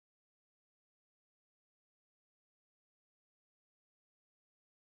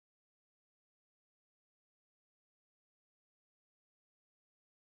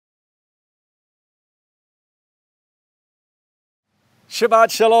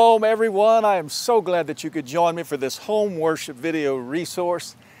Shabbat Shalom, everyone. I am so glad that you could join me for this home worship video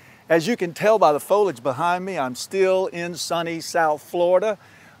resource. As you can tell by the foliage behind me, I'm still in sunny South Florida,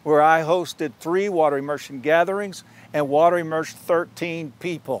 where I hosted 3 water immersion gatherings and water immersed 13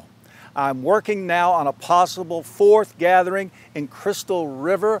 people. I'm working now on a possible 4th gathering in Crystal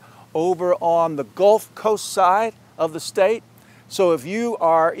River over on the Gulf Coast side of the state. So if you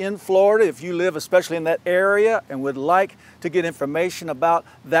are in Florida, if you live especially in that area and would like to get information about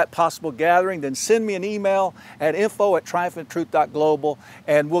that possible gathering, then send me an email at info@triumphantruth.global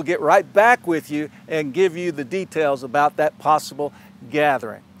and we'll get right back with you and give you the details about that possible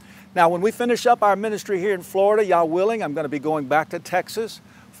gathering. Now, when we finish up our ministry here in Florida, Yah willing, I'm going to be going back to Texas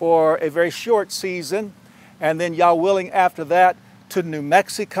for a very short season, and then Yah willing after that to New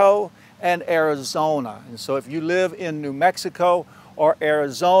Mexico and Arizona. And so if you live in New Mexico or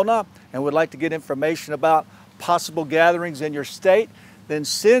Arizona and would like to get information about possible gatherings in your state, then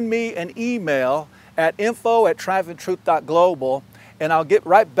send me an email at info@triumphantruth.global and I'll get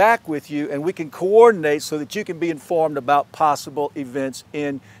right back with you and we can coordinate so that you can be informed about possible events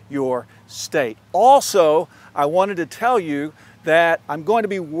in your state. Also, I wanted to tell you that I'm going to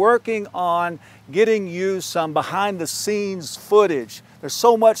be working on getting you some behind the scenes footage. There's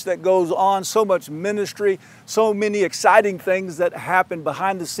so much that goes on, so much ministry, so many exciting things that happen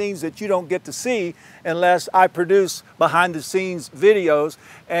behind the scenes that you don't get to see unless I produce behind the scenes videos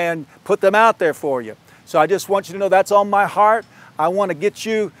and put them out there for you. So I just want you to know that's on my heart. I want to get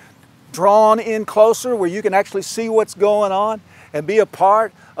you drawn in closer where you can actually see what's going on and be a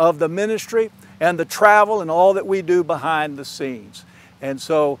part of the ministry and the travel and all that we do behind the scenes. And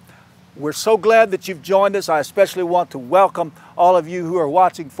so we're so glad that you've joined us. I especially want to welcome all of you who are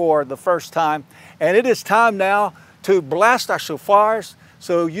watching for the first time. And it is time now to blast our shofars.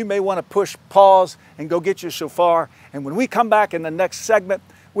 So you may want to push pause and go get your shofar. And when we come back in the next segment,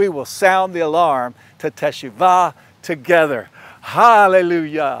 we will sound the alarm to Teshuvah together.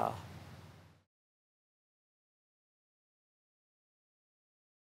 Hallelujah.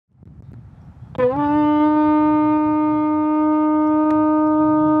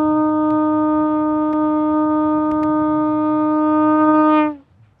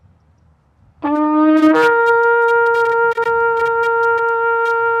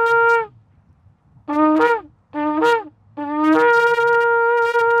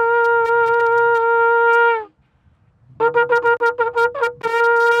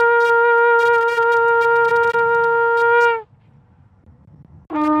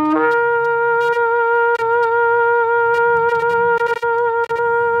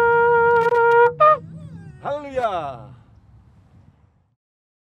 Hallelujah.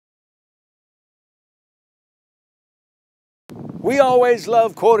 We always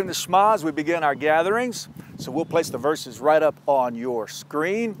love quoting the Shema as we begin our gatherings. So we'll place the verses right up on your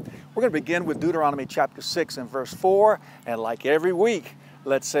screen. We're going to begin with Deuteronomy chapter 6 and verse 4. And like every week,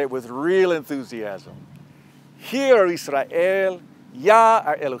 let's say it with real enthusiasm. Hear, Israel, Yah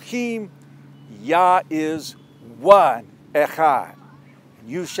our Elohim, Yah is one, Echad. And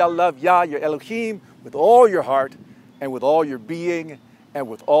you shall love Yah your Elohim with all your heart and with all your being and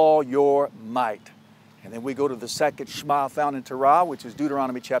with all your might. And then we go to the second Shema found in Torah, which is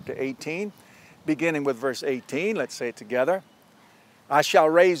Deuteronomy chapter 18, beginning with verse 18. Let's say it together. I shall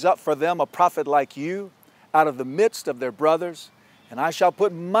raise up for them a prophet like you out of the midst of their brothers, and I shall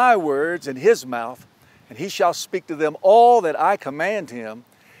put my words in his mouth, and he shall speak to them all that I command him.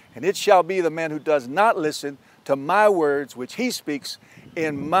 And it shall be the man who does not listen to my words which he speaks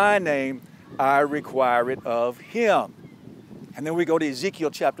in my name, I require it of him. And then we go to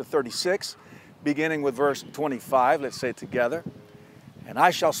Ezekiel chapter 36, beginning with verse 25. Let's say it together. And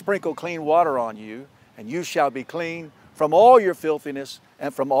I shall sprinkle clean water on you, and you shall be clean from all your filthiness,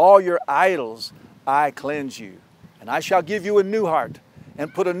 and from all your idols I cleanse you. And I shall give you a new heart,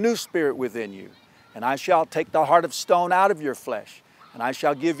 and put a new spirit within you. And I shall take the heart of stone out of your flesh, and I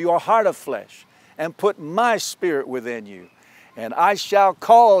shall give you a heart of flesh, and put my spirit within you. And I shall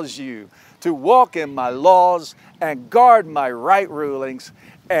cause you to walk in my laws and guard my right rulings,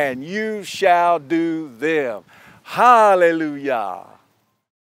 and you shall do them. Hallelujah.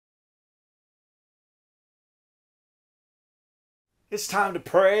 It's time to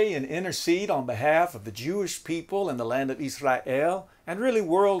pray and intercede on behalf of the Jewish people in the land of Israel and really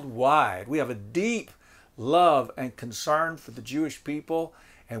worldwide. We have a deep love and concern for the Jewish people,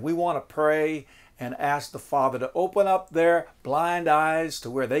 and we want to pray and ask the Father to open up their blind eyes to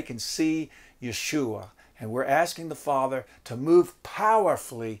where they can see Yeshua. And we're asking the Father to move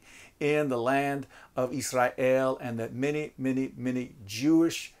powerfully in the land of Israel, and that many, many, many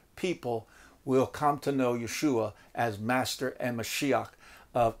Jewish people will come to know Yeshua as Master and Mashiach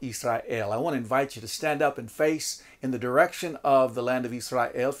of Israel. I want to invite you to stand up and face in the direction of the land of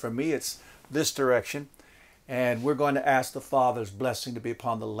Israel. For me, it's this direction. And we're going to ask the Father's blessing to be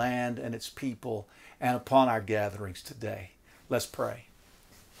upon the land and its people and upon our gatherings today. Let's pray.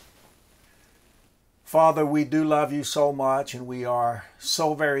 Father, we do love you so much, and we are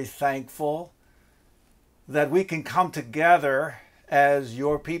so very thankful that we can come together as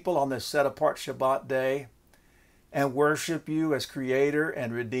your people on this set-apart Shabbat day and worship you as Creator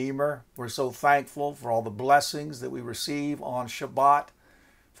and Redeemer. We're so thankful for all the blessings that we receive on Shabbat,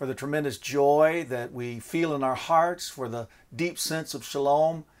 for the tremendous joy that we feel in our hearts, for the deep sense of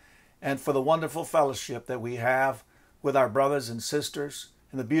shalom, and for the wonderful fellowship that we have with our brothers and sisters,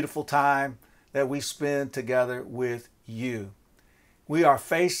 and the beautiful time that we spend together with you. We are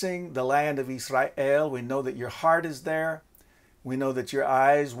facing the land of Israel. We know that your heart is there. We know that your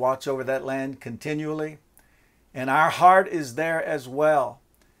eyes watch over that land continually. And our heart is there as well.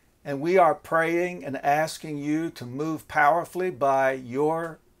 And we are praying and asking you to move powerfully by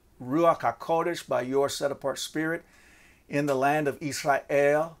your Ruach HaKodesh, by your set-apart spirit in the land of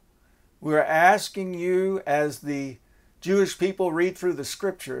Israel. We are asking you, as the Jewish people read through the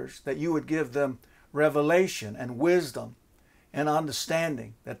scriptures, that you would give them revelation and wisdom and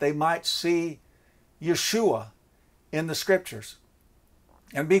understanding, that they might see Yeshua in the scriptures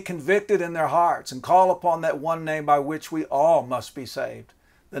and be convicted in their hearts and call upon that one name by which we all must be saved,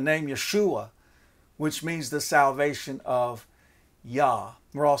 the name Yeshua, which means the salvation of Yah.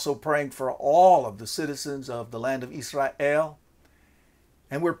 We're also praying for all of the citizens of the land of Israel.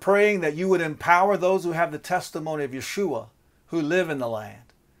 And we're praying that you would empower those who have the testimony of Yeshua, who live in the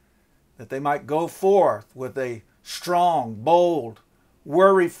land, that they might go forth with a strong, bold,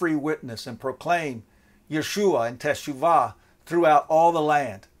 worry-free witness and proclaim Yeshua and Teshuvah throughout all the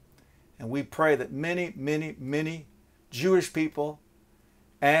land. And we pray that many, many, many Jewish people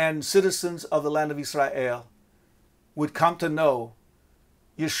and citizens of the land of Israel would come to know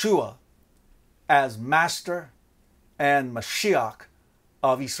Yeshua as Master and Mashiach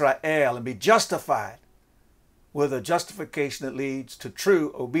of Israel and be justified with a justification that leads to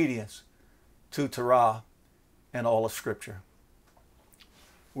true obedience to Torah and all of Scripture.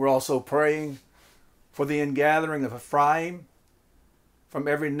 We're also praying for the ingathering of Ephraim from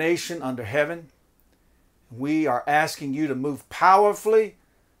every nation under heaven. We are asking you to move powerfully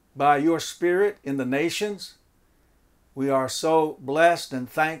by your Spirit in the nations. We are so blessed and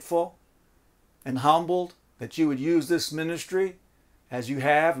thankful and humbled that you would use this ministry as you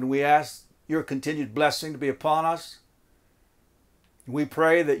have, and we ask your continued blessing to be upon us. We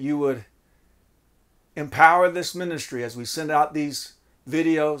pray that you would empower this ministry as we send out these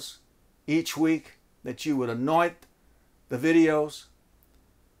videos each week, that you would anoint the videos,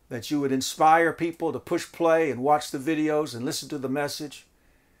 that you would inspire people to push play and watch the videos and listen to the message.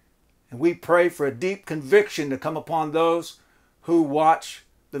 And we pray for a deep conviction to come upon those who watch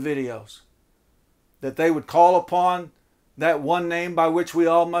the videos, that they would call upon that one name by which we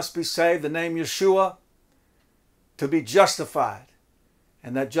all must be saved, the name Yeshua, to be justified.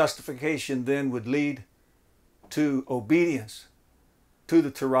 And that justification then would lead to obedience to the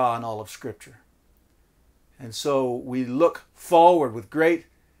Torah and all of Scripture. And so we look forward with great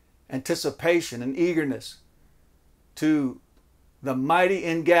anticipation and eagerness to the mighty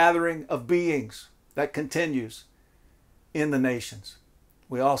ingathering of beings that continues in the nations.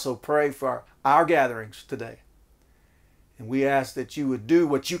 We also pray for our gatherings today. And we ask that you would do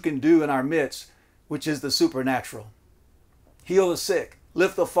what you can do in our midst, which is the supernatural. Heal the sick,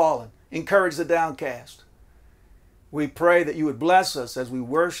 lift the fallen, encourage the downcast. We pray that you would bless us as we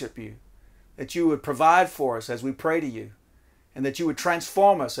worship you, that you would provide for us as we pray to you, and that you would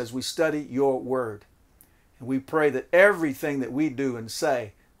transform us as we study your word. And we pray that everything that we do and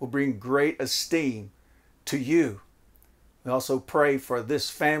say will bring great esteem to you. We also pray for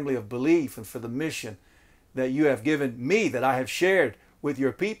this family of belief and for the mission that you have given me, that I have shared with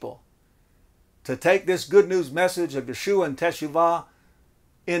your people, to take this good news message of Yeshua and Teshuvah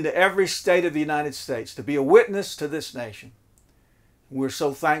into every state of the United States, to be a witness to this nation. We're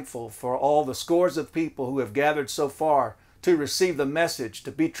so thankful for all the scores of people who have gathered so far to receive the message,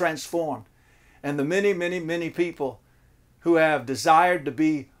 to be transformed, and the many, many, many people who have desired to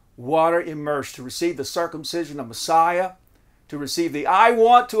be water immersed, to receive the circumcision of Messiah, to receive the I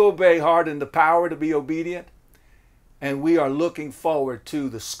want to obey heart and the power to be obedient. And we are looking forward to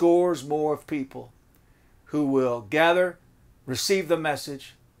the scores more of people who will gather, receive the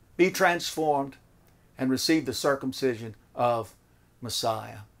message, be transformed, and receive the circumcision of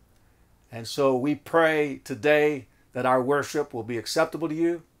Messiah. And so we pray today that our worship will be acceptable to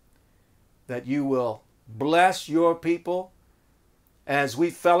you, that you will bless your people as we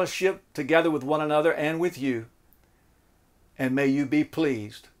fellowship together with one another and with you. And may you be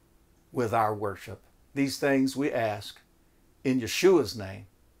pleased with our worship. These things we ask in Yeshua's name.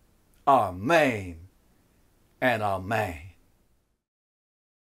 Amen and amen.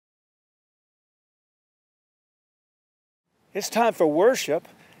 It's time for worship.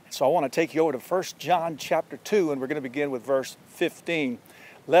 So I want to take you over to 1 John chapter 2, and we're going to begin with verse 15.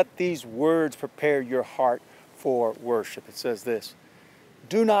 Let these words prepare your heart for worship. It says this: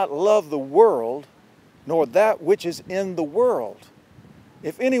 do not love the world, nor that which is in the world.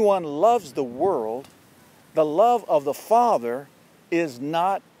 If anyone loves the world, the love of the Father is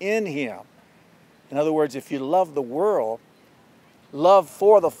not in him. In other words, if you love the world, love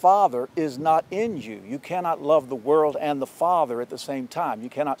for the Father is not in you. You cannot love the world and the Father at the same time. You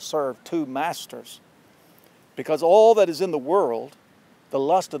cannot serve two masters. Because all that is in the world, the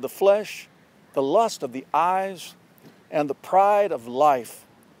lust of the flesh, the lust of the eyes, and the pride of life,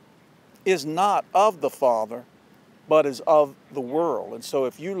 is not of the Father, but is of the world. And so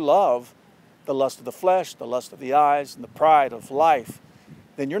if you love the lust of the flesh, the lust of the eyes, and the pride of life,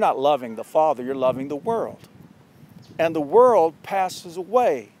 then you're not loving the Father, you're loving the world. And the world passes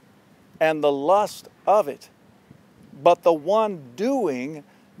away, and the lust of it. But the one doing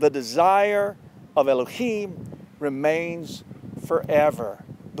the desire of Elohim remains forever.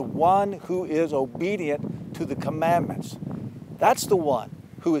 The one who is obedient to the commandments. That's the one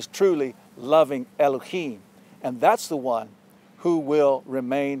who is truly loving Elohim. And that's the one who will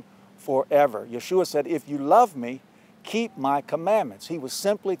remain forever. Yeshua said, if you love me, keep my commandments. He was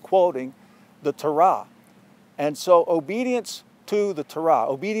simply quoting the Torah. And so obedience to the Torah,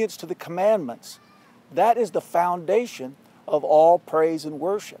 obedience to the commandments, that is the foundation of all praise and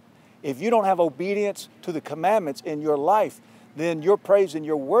worship. If you don't have obedience to the commandments in your life, then your praise and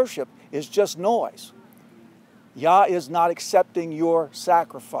your worship is just noise. Yah is not accepting your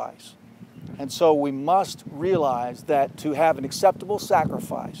sacrifice. And so we must realize that to have an acceptable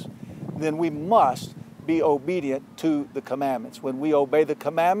sacrifice, then we must be obedient to the commandments. When we obey the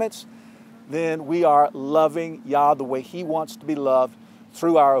commandments, then we are loving Yah the way He wants to be loved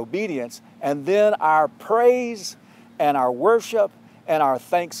through our obedience. And then our praise and our worship and our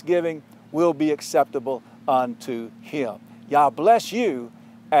thanksgiving will be acceptable unto Him. Yah bless you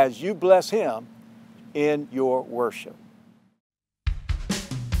as you bless Him in your worship.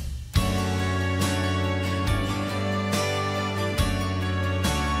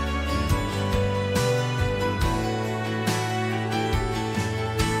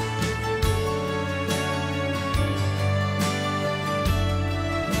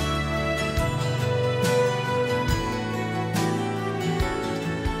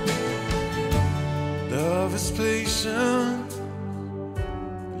 Love is patient,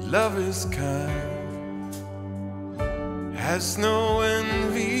 love is kind, has no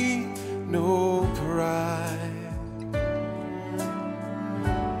envy, no pride.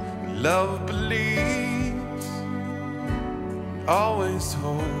 Love believes, always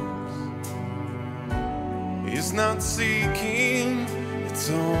hopes, is not seeking its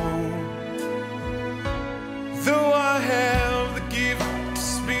own. Though I have the gift to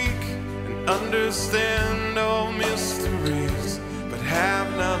speak and understand all mysteries, but have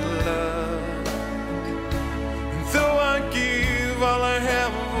not love, and though I give all I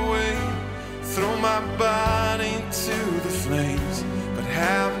have away, throw my body to the flames, but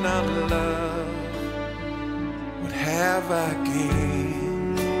have not love, what have I gained?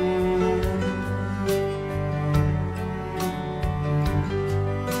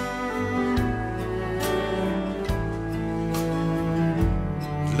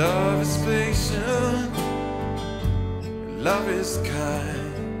 Love is patient, love is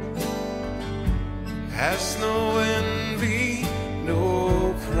kind, has no envy,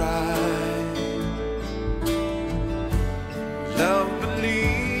 no pride. Love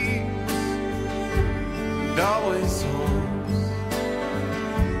believes and always hopes,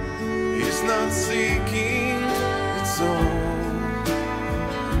 is not seeking its own.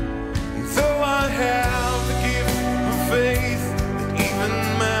 And though I have the gift of faith, even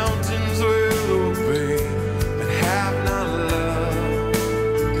mountains will obey, but have not love.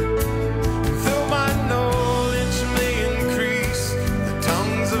 And though my knowledge may increase, the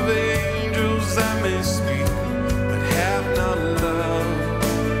tongues of angels I may speak, but have not love,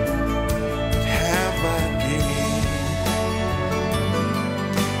 what have I gained?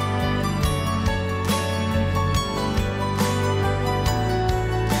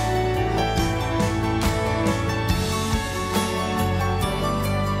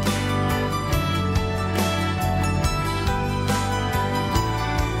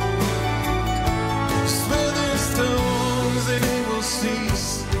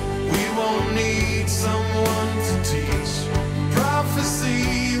 cease. We won't need someone to teach.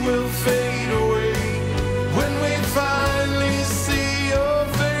 Prophecy will fade away when we finally see your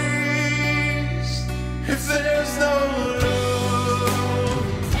face. If there's no love,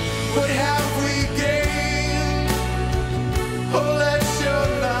 what have we gained? Oh, let your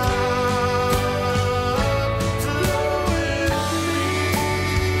love flow in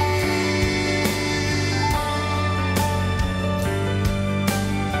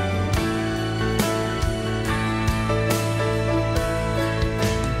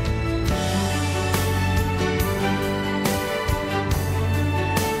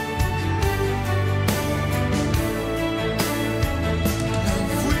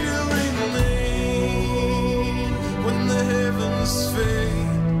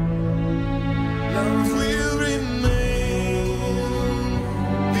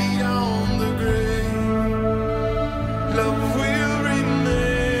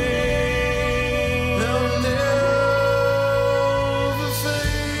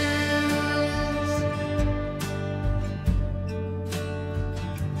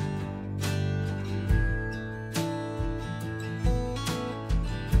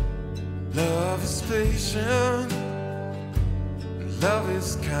Love is patient, and love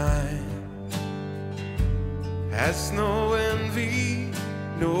is kind, has no envy,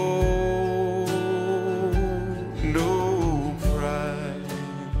 no pride.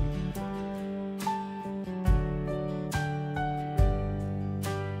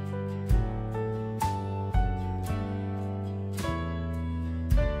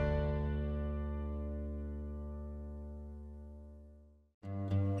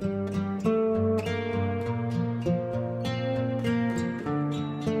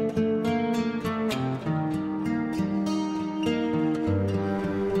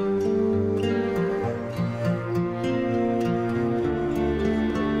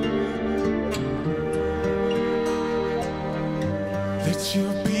 Let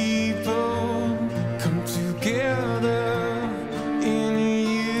your people come together in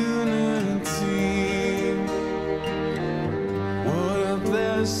unity. What a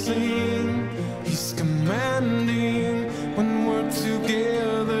blessing He's commanding when we're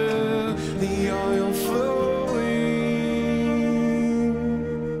together, the oil flowing.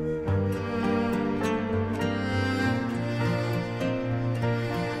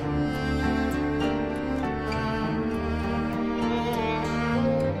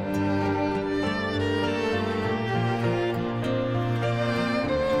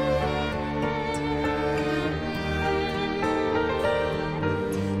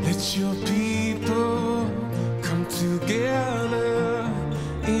 Let your people come together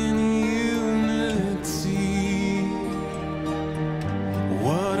in unity.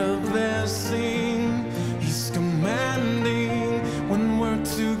 What a blessing He's commanding when we're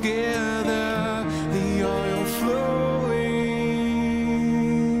together, the oil flowing,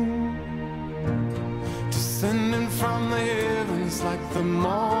 descending from the heavens like the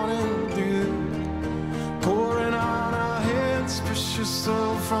morning dew, pouring on our heads, precious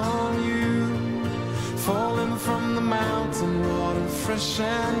soul from you, falling from the mountain, water fresh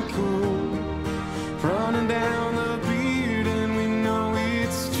and cool, running down the beard, and we know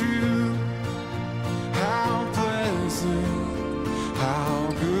it's true. How pleasant, how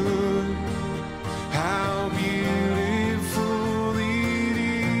good, how beautiful it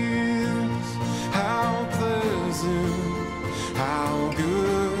is. How pleasant, how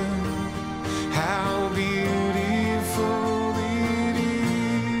good, how beautiful it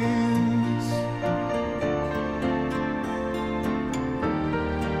is.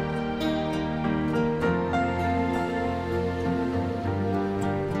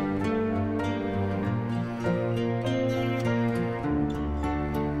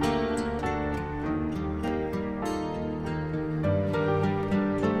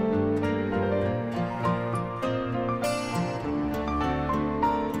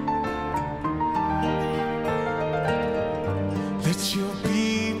 Let your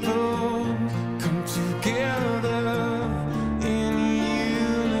people come together in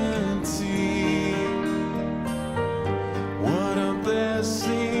unity. What a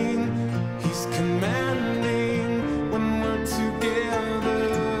blessing He's commanding when we're together,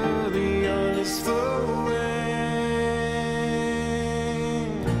 the oil is flowing,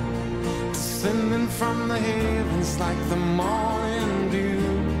 descending from the heavens like the morning dew,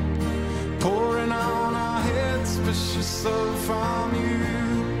 pouring on our heads, precious soul from you,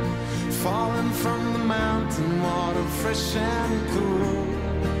 falling from the mountain, water fresh and cool,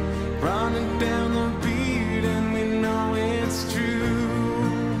 running down the beat, and we know it's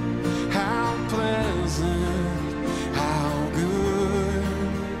true. How pleasant, how good,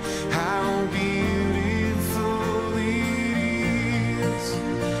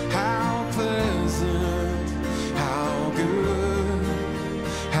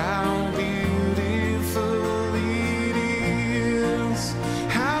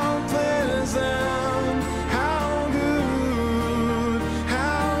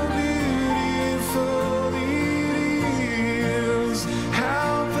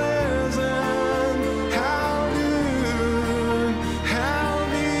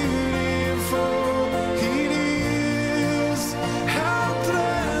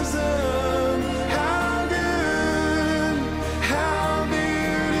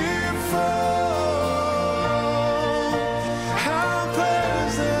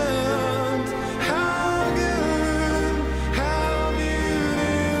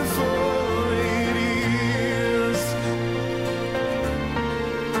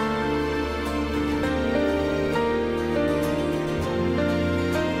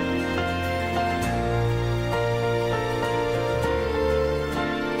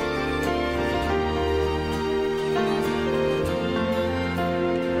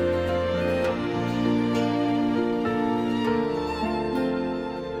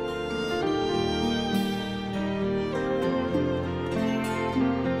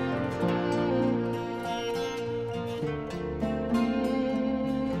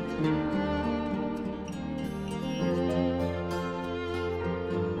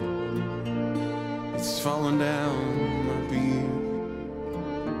 falling down my beard,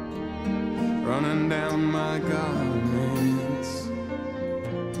 running down my garments.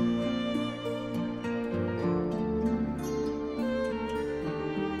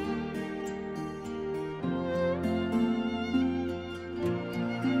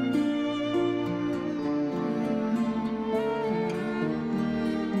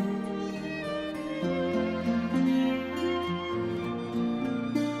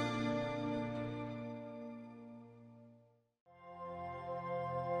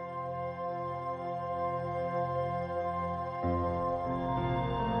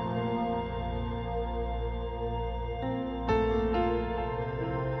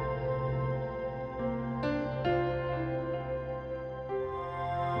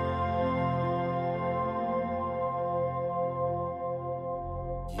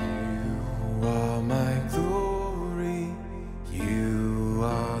 You are my glory, you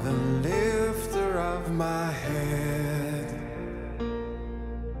are the lifter of my head.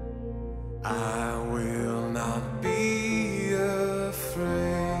 I will not be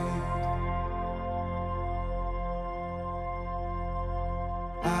afraid.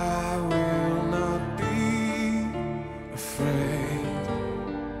 I will not be afraid.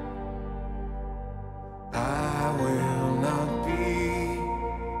 I will not be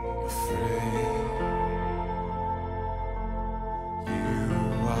afraid.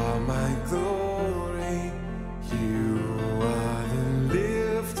 You are my glory, you are the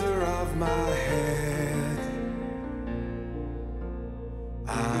lifter of my head.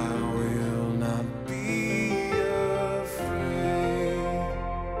 I will not be afraid.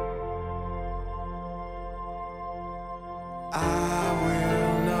 I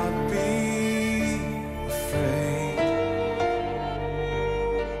will not be afraid.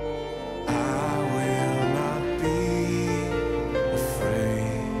 I will not be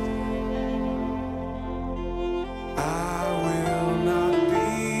afraid. I will not be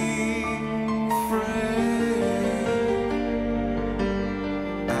afraid.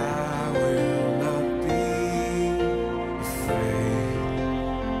 I will not be afraid.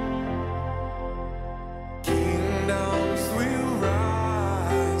 Kingdoms will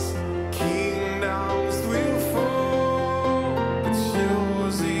rise, kingdoms will fall, but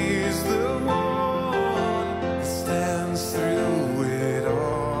yours is the one that stands through it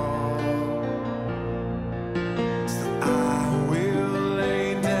all. So I will lay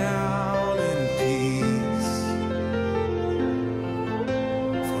down in peace,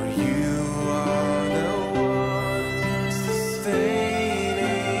 for you are the one sustaining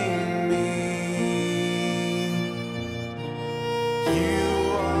me. You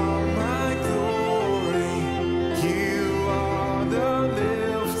are my glory, you are the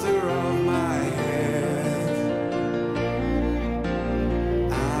lifter of my head.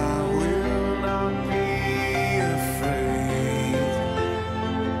 I will not be afraid,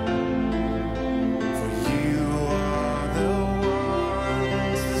 for you are the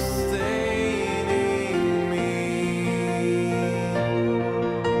one sustaining me.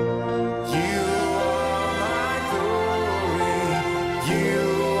 You are my glory, you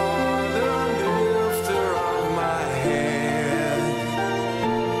are the lifter of my head.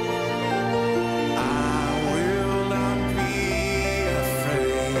 I will not be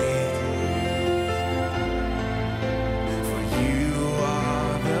afraid, for you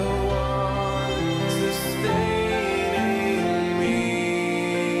are the one sustaining me.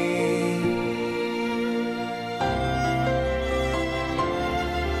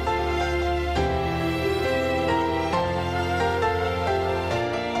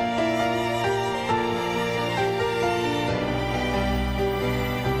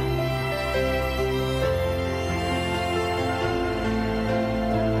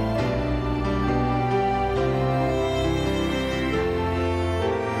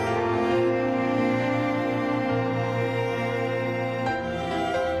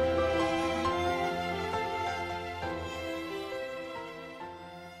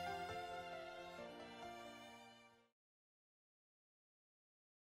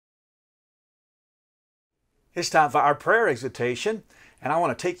 It's time for our prayer exhortation, and I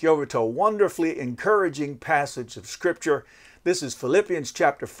want to take you over to a wonderfully encouraging passage of Scripture. This is Philippians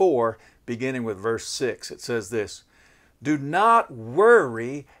chapter 4, beginning with verse 6. It says this, "Do not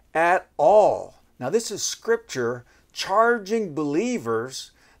worry at all." Now this is Scripture charging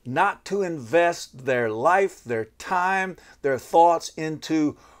believers not to invest their life, their time, their thoughts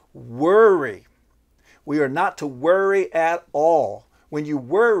into worry. We are not to worry at all. When you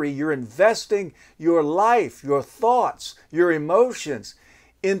worry, you're investing your life, your thoughts, your emotions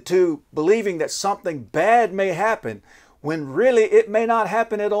into believing that something bad may happen when really it may not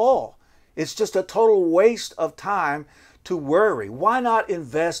happen at all. It's just a total waste of time to worry. Why not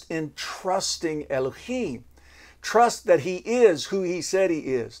invest in trusting Elohim? Trust that He is who He said He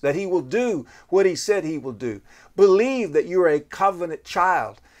is, that He will do what He said He will do. Believe that you're a covenant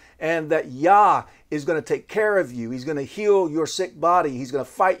child and that Yah is going to take care of you. He's going to heal your sick body. He's going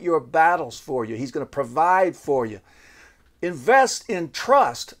to fight your battles for you. He's going to provide for you. Invest in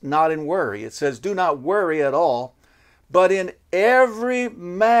trust, not in worry. It says, do not worry at all, but in every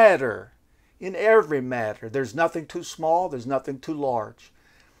matter, there's nothing too small, there's nothing too large.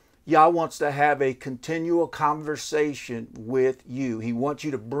 Yah wants to have a continual conversation with you. He wants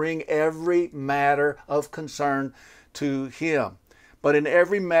you to bring every matter of concern to Him. But in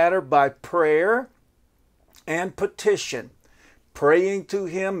every matter by prayer and petition, praying to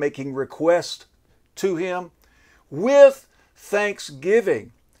Him, making requests to Him with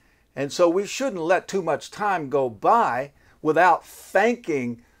thanksgiving. And so we shouldn't let too much time go by without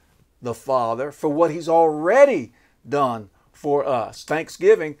thanking the Father for what He's already done for us.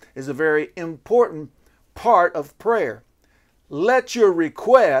 Thanksgiving is a very important part of prayer. Let your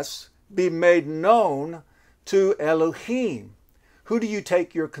requests be made known to Elohim. Who do you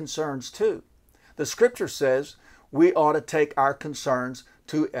take your concerns to? The scripture says we ought to take our concerns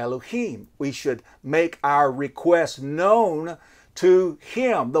to Elohim. We should make our requests known to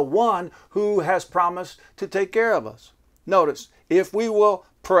Him, the one who has promised to take care of us. Notice, if we will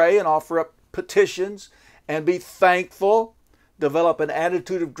pray and offer up petitions and be thankful, develop an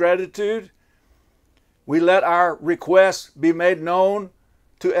attitude of gratitude, we let our requests be made known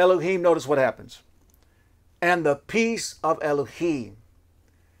to Elohim. Notice what happens. And the peace of Elohim.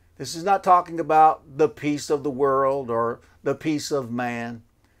 This is not talking about the peace of the world or the peace of man.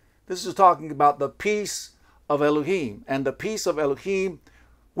 This is talking about the peace of Elohim. And the peace of Elohim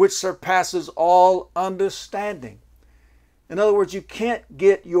which surpasses all understanding. In other words, you can't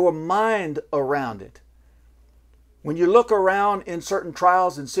get your mind around it. When you look around in certain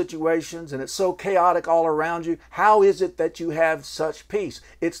trials and situations and it's so chaotic all around you, how is it that you have such peace?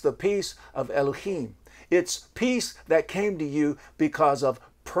 It's the peace of Elohim. It's peace that came to you because of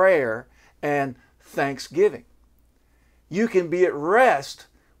prayer and thanksgiving. You can be at rest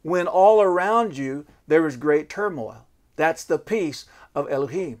when all around you there is great turmoil. That's the peace of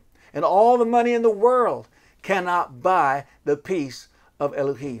Elohim. And all the money in the world cannot buy the peace of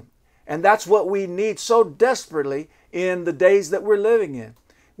Elohim. And that's what we need so desperately in the days that we're living in.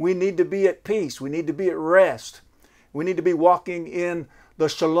 We need to be at peace. We need to be at rest. We need to be walking in the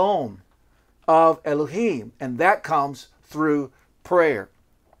shalom of Elohim. And that comes through prayer.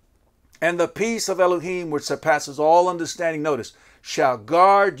 And the peace of Elohim, which surpasses all understanding, notice, shall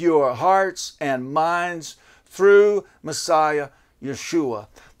guard your hearts and minds through Messiah Yeshua.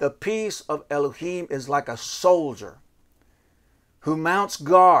 The peace of Elohim is like a soldier who mounts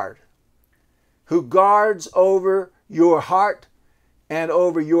guard, who guards over your heart and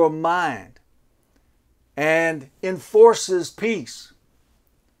over your mind and enforces peace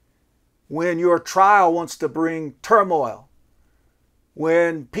when your trial wants to bring turmoil,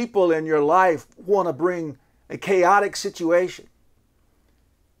 when people in your life want to bring a chaotic situation,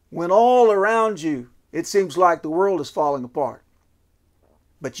 when all around you it seems like the world is falling apart.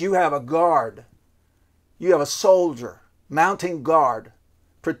 But you have a guard, you have a soldier mounting guard,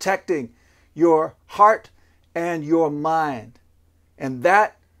 protecting your heart and your mind. And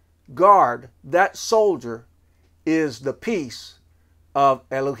that guard, that soldier, is the peace of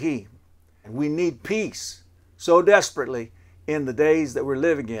Elohim. And we need peace so desperately in the days that we're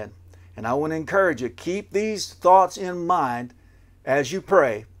living in. And I want to encourage you, keep these thoughts in mind as you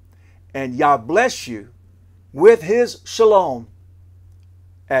pray, and Yah bless you with His shalom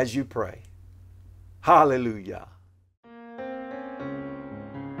as you pray. Hallelujah.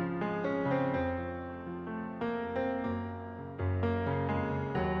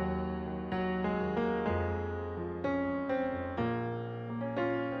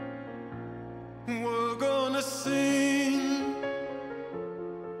 We're gonna sing,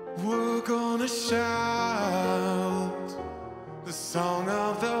 we're gonna shout the song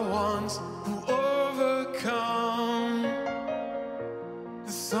of the ones who overcome,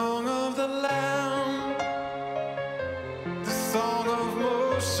 the song of the Lamb, the song of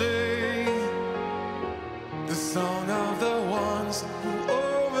Moshe, the song of the ones who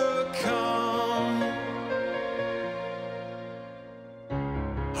overcome.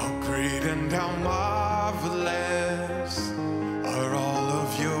 How great and how marvelous are all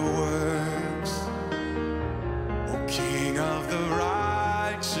of your works, O King of the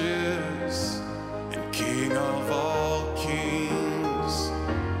righteous.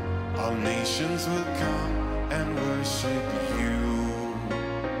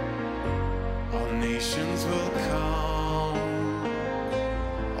 nations will come,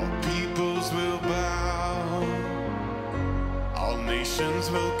 all peoples will bow, all nations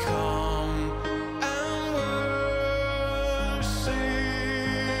will come and worship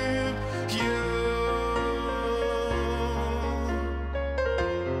you.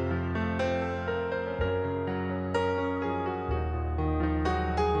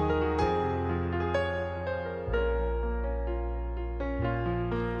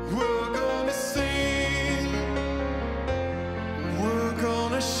 We're gonna sing, we're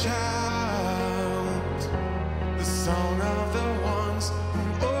gonna shout the song of the ones who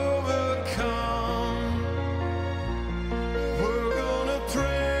overcome. We're gonna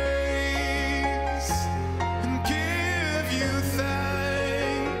praise and give you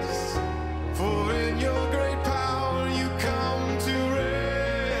thanks, for in your great power you come to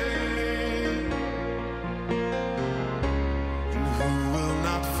reign. And who will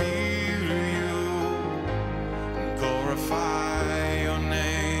not fear you and glorify your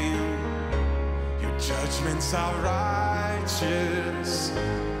name? Your judgments are righteous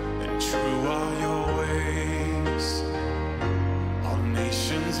and true are your ways. All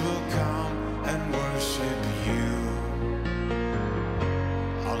nations will come and worship you.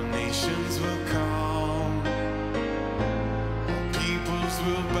 All nations will come, all peoples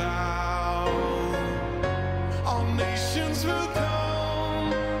will bow, all nations will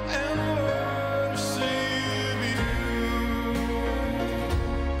come and worship you.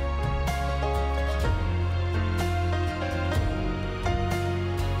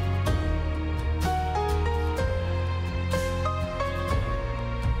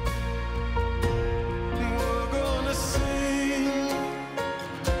 We're gonna sing,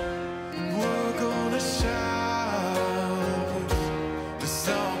 we're gonna shout the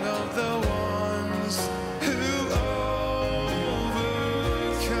song of the ones who overcome.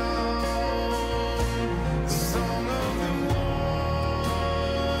 The song of the ones,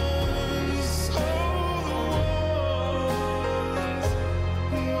 oh, the ones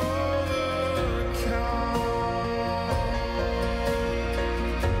who overcome.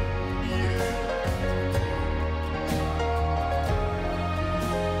 Yeah.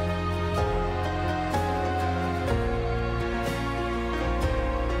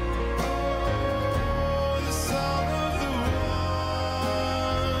 The song of the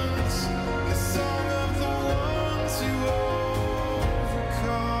ones, the song of the ones who overcome.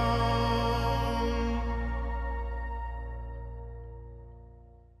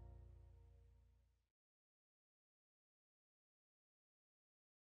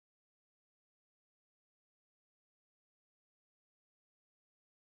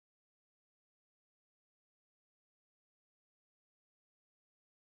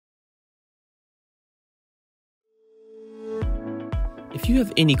 If you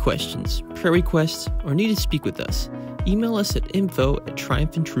have any questions, prayer requests, or need to speak with us, email us at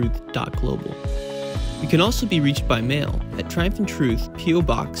info@triumphantruth.global. You can also be reached by mail at Triumph and Truth, P.O.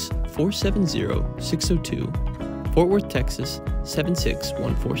 Box 470602, Fort Worth, Texas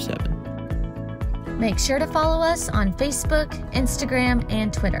 76147. Make sure to follow us on Facebook, Instagram,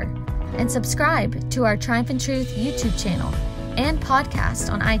 and Twitter, and subscribe to our Triumph and Truth YouTube channel and podcast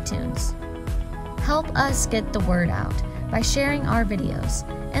on iTunes. Help us get the word out by sharing our videos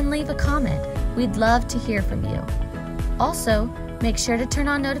and leave a comment. We'd love to hear from you. Also, make sure to turn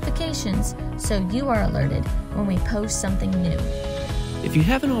on notifications so you are alerted when we post something new. If you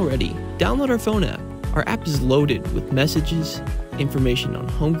haven't already, download our phone app. Our app is loaded with messages, information on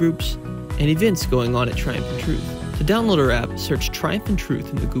home groups, and events going on at Triumph and Truth. To download our app, search Triumph and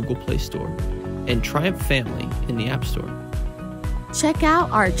Truth in the Google Play Store and Triumph Family in the App Store. Check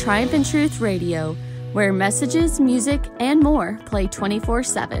out our Triumph and Truth Radio, where messages, music, and more play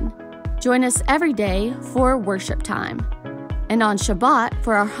 24/7. Join us every day for worship time, and on Shabbat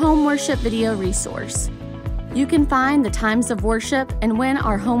for our home worship video resource. You can find the times of worship and when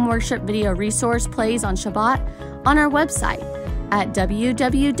our home worship video resource plays on Shabbat on our website at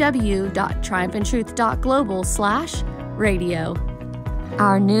www.triumphantruth.global/radio.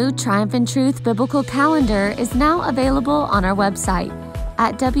 Our new Triumph and Truth biblical calendar is now available on our website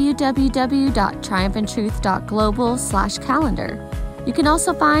at www.triumphantruth.global/calendar. You can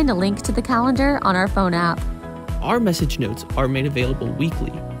also find a link to the calendar on our phone app. Our message notes are made available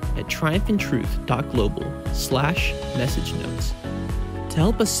weekly at triumphantruth.global/message notes. To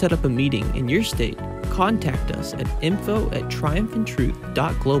help us set up a meeting in your state, contact us at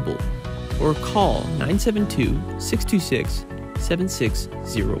info@triumphantruth.global or call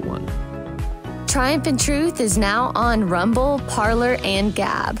 972-626-7601. Triumph in Truth is now on Rumble, Parler, and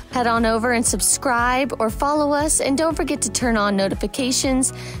Gab. Head on over and subscribe or follow us, and don't forget to turn on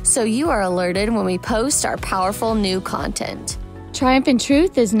notifications so you are alerted when we post our powerful new content. Triumph in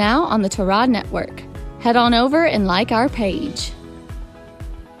Truth is now on the Torah Network. Head on over and like our page.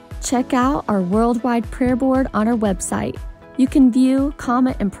 Check out our worldwide prayer board on our website. You can view,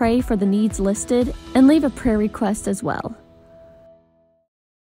 comment, and pray for the needs listed, and leave a prayer request as well.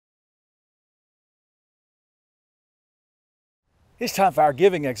 It's time for our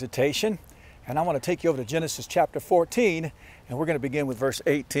giving exhortation, and I want to take you over to Genesis chapter 14, and we're going to begin with verse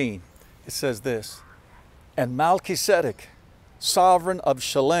 18. It says this, "And Melchizedek, sovereign of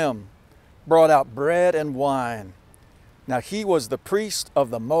Shalem, brought out bread and wine. Now he was the priest of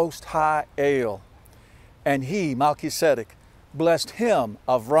the Most High El. And he, Melchizedek, blessed him,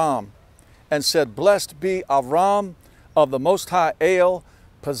 Avram, and said, Blessed be Avram of the Most High El,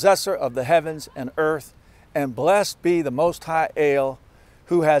 possessor of the heavens and earth, and blessed be the Most High El,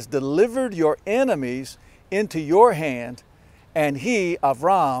 who has delivered your enemies into your hand. And he,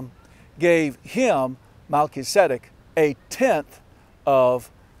 Avram, gave him, Melchizedek, a tenth of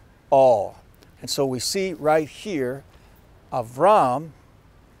all." And so we see right here, Avram,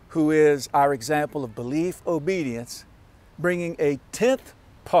 who is our example of belief, obedience, bringing a tenth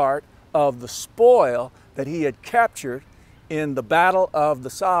part of the spoil that he had captured in the battle of the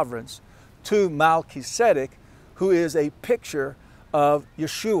sovereigns to Melchizedek, who is a picture of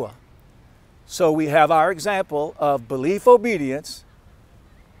Yeshua. So we have our example of belief, obedience,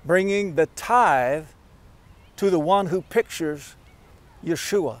 bringing the tithe to the one who pictures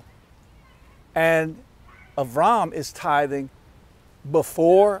Yeshua. And Avram is tithing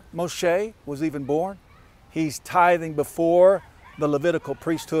before Moshe was even born. He's tithing before the Levitical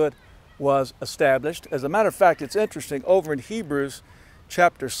priesthood was established. As a matter of fact, it's interesting, over in Hebrews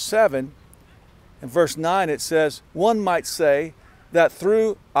chapter 7, in verse 9, it says, "One might say that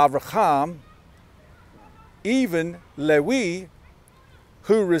through Avraham, even Lewi,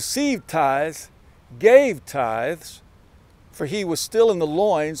 who received tithes, gave tithes, for he was still in the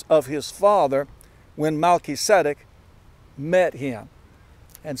loins of his father when Melchizedek met him."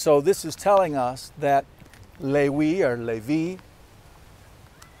 And so this is telling us that Lewi, or Levi,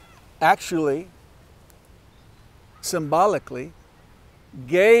 actually, symbolically,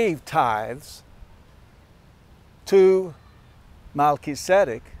 gave tithes to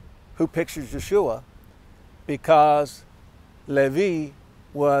Melchizedek, who pictures Yeshua, because Levi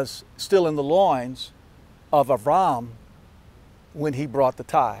was still in the loins of Avram when he brought the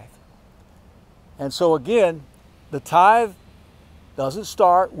tithe. And so again, the tithe doesn't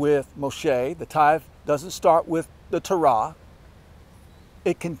start with Moshe. The tithe doesn't start with the Torah.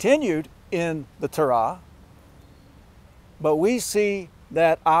 It continued in the Torah, but we see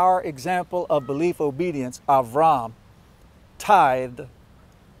that our example of belief, obedience, Avram, tithed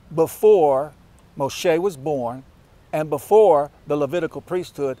before Moshe was born and before the Levitical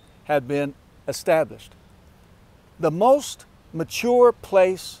priesthood had been established. The most mature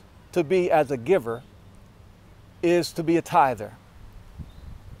place to be as a giver is to be a tither.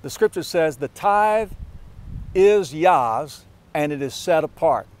 The scripture says the tithe is Yah's and it is set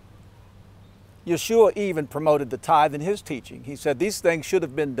apart. Yeshua even promoted the tithe in his teaching. He said these things should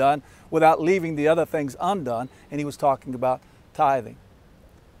have been done without leaving the other things undone, and he was talking about tithing.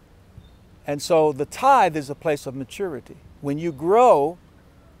 And so the tithe is a place of maturity. When you grow,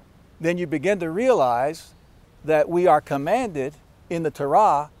 then you begin to realize that we are commanded in the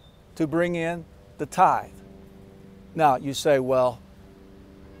Torah to bring in the tithe. Now you say, well,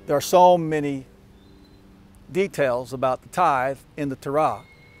 there are so many details about the tithe in the Torah.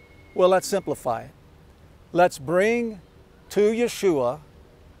 Well, let's simplify it. Let's bring to Yeshua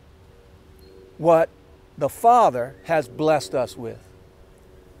what the Father has blessed us with.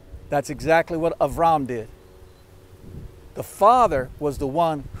 That's exactly what Avram did. The Father was the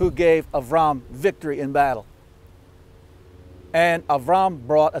one who gave Avram victory in battle. And Avram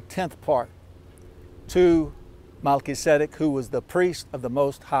brought a tenth part to Melchizedek, who was the priest of the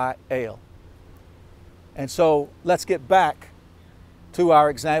Most High El. And so let's get back to our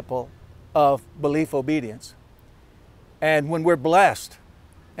example of belief, obedience. And when we're blessed,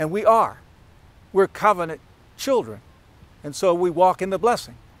 and we're covenant children, and so we walk in the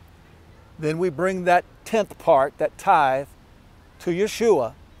blessing. Then we bring that tenth part, that tithe, to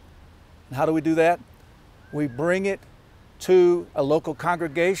Yeshua. And how do we do that? We bring it to a local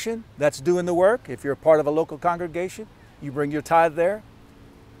congregation that's doing the work. If you're a part of a local congregation, you bring your tithe there.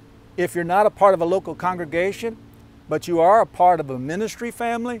 If you're not a part of a local congregation, but you are a part of a ministry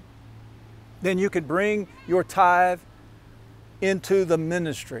family, then you can bring your tithe into the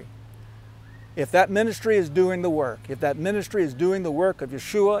ministry. If that ministry is doing the work, if that ministry is doing the work of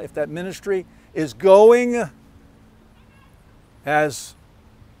Yeshua, if that ministry is going as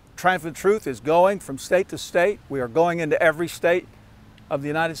Triumphant Truth is going from state to state, we are going into every state of the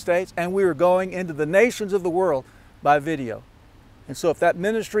United States, and we are going into the nations of the world by video. And so if that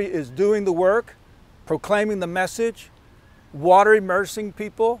ministry is doing the work, proclaiming the message, water immersing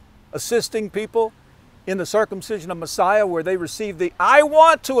people, assisting people in the circumcision of Messiah where they receive the I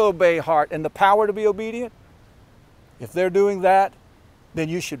want to obey heart and the power to be obedient, if they're doing that, then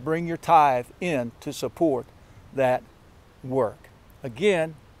you should bring your tithe in to support that work.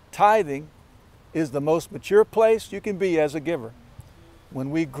 Again, tithing is the most mature place you can be as a giver.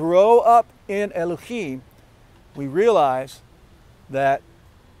 When we grow up in Elohim, we realize that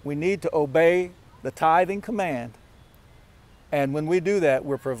we need to obey the tithing command. And when we do that,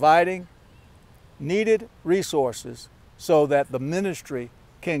 we're providing needed resources so that the ministry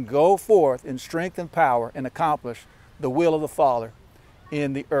can go forth in strength and power and accomplish the will of the Father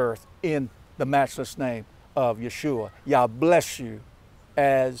in the earth, in the matchless name of Yeshua. Yah bless you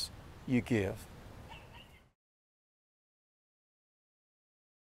as you give.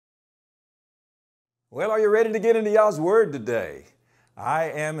 Well, are you ready to get into Yah's Word today?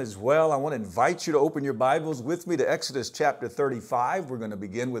 I am as well. I want to invite you to open your Bibles with me to Exodus chapter 35. We're going to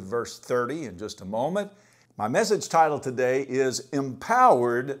begin with verse 30 in just a moment. My message title today is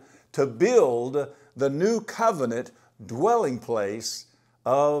Empowered to Build the New Covenant Dwelling Place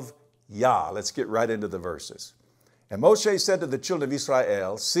of Yah. Let's get right into the verses. And Moshe said to the children of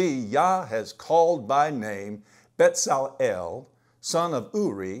Israel, See, Yah has called by name Betzalel, son of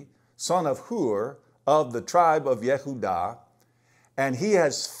Uri, son of Hur, of the tribe of Yehudah, and he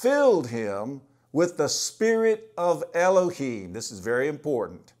has filled him with the spirit of Elohim. This is very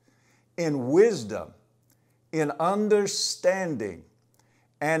important. In wisdom, in understanding,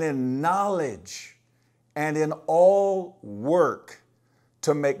 and in knowledge, and in all work,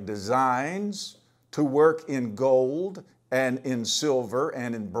 to make designs, to work in gold, and in silver,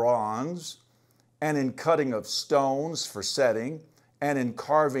 and in bronze, and in cutting of stones for setting, and in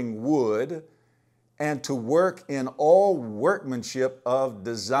carving wood, and to work in all workmanship of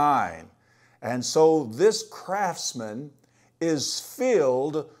design. And so this craftsman is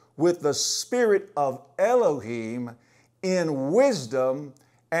filled with the spirit of Elohim in wisdom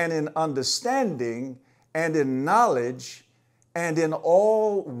and in understanding and in knowledge and in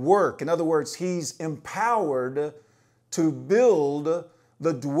all work. In other words, he's empowered to build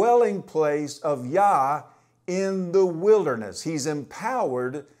the dwelling place of Yah in the wilderness. He's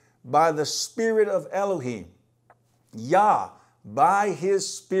empowered by the spirit of Elohim. Yah, by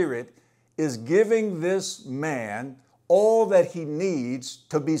his spirit, is giving this man all that he needs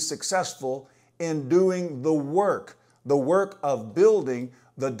to be successful in doing the work of building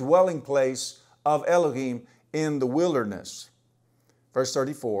the dwelling place of Elohim in the wilderness. Verse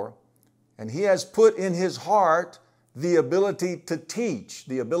 34, and he has put in his heart the ability to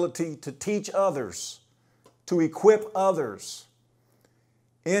teach others, to equip others.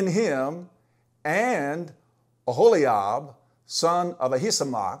 In him and Aholiab, son of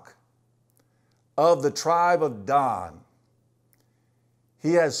Ahisamach, of the tribe of Dan.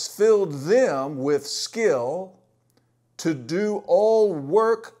 He has filled them with skill to do all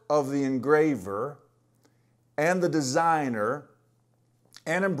work of the engraver and the designer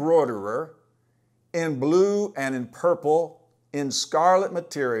and embroiderer in blue and in purple, in scarlet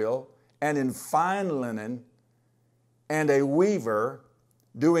material and in fine linen, and a weaver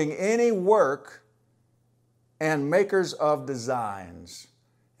doing any work and makers of designs.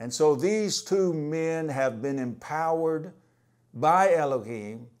 And so these two men have been empowered by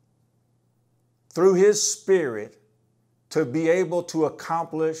Elohim through his spirit to be able to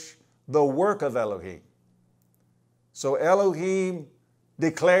accomplish the work of Elohim. So Elohim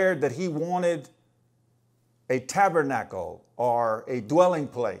declared that he wanted a tabernacle or a dwelling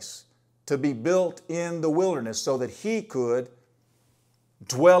place to be built in the wilderness so that he could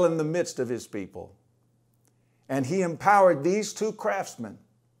dwell in the midst of his people. And he empowered these two craftsmen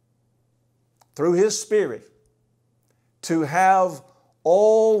through his spirit to have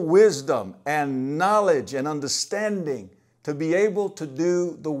all wisdom and knowledge and understanding to be able to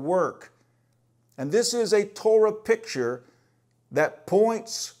do the work. And this is a Torah picture that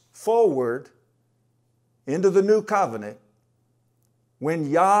points forward into the new covenant when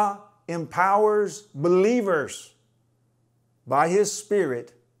Yah empowers believers by his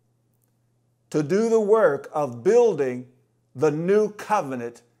spirit to do the work of building the new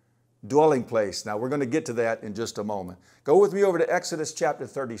covenant dwelling place. Now we're going to get to that in just a moment. Go with me over to Exodus chapter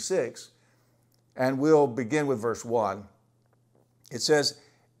 36 and we'll begin with verse 1. It says,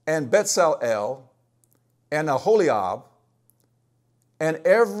 and Bezalel, and Aholiab, and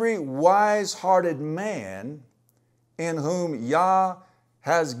every wise-hearted man in whom Yah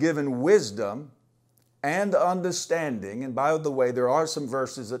has given wisdom and understanding. And by the way, there are some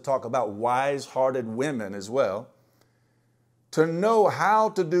verses that talk about wise-hearted women as well, to know how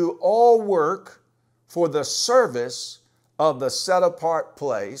to do all work for the service of the set-apart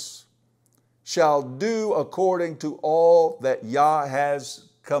place, shall do according to all that Yah has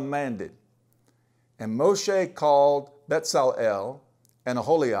commanded. And Moshe called Bezalel and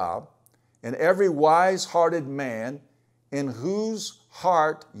Aholiab, and every wise-hearted man in whose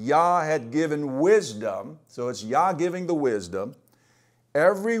heart Yah had given wisdom, so it's Yah giving the wisdom,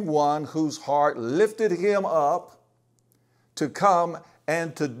 every one whose heart lifted him up to come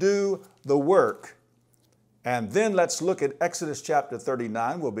and to do the work. And then let's look at Exodus chapter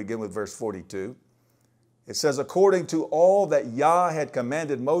 39. We'll begin with verse 42. It says, according to all that Yah had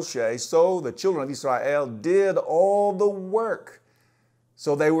commanded Moshe, so the children of Israel did all the work.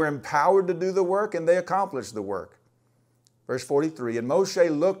 So they were empowered to do the work, and they accomplished the work. Verse 43, and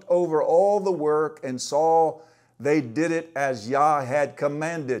Moshe looked over all the work and saw they did it as Yah had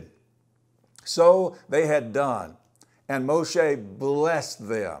commanded. So they had done, and Moshe blessed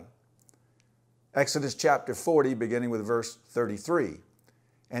them. Exodus chapter 40, beginning with verse 33.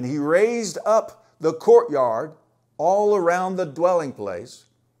 And he raised up the courtyard all around the dwelling place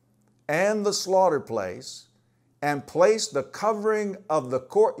and the slaughter place, and placed the covering of the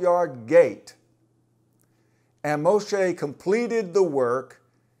courtyard gate. And Moshe completed the work,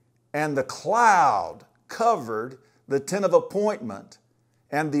 and the cloud covered the tent of appointment,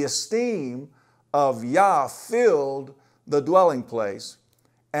 and the esteem of Yah filled the dwelling place.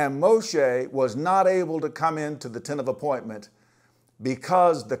 And Moshe was not able to come into the tent of appointment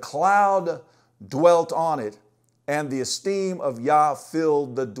because the cloud dwelt on it, and the esteem of Yah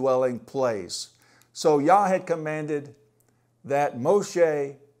filled the dwelling place. So Yah had commanded that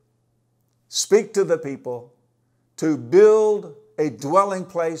Moshe speak to the people to build a dwelling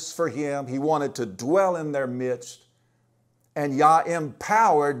place for him. He wanted to dwell in their midst, and Yah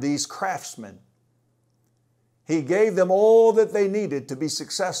empowered these craftsmen. He gave them all that they needed to be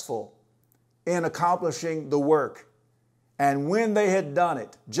successful in accomplishing the work. And when they had done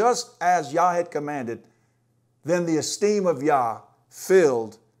it, just as Yah had commanded, then the esteem of Yah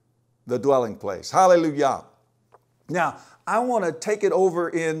filled the dwelling place. Hallelujah. Now, I want to take it over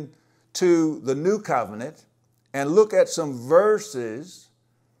into the New Covenant and look at some verses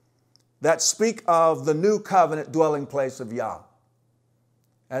that speak of the New Covenant dwelling place of Yah.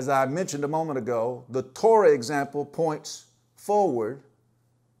 As I mentioned a moment ago, the Torah example points forward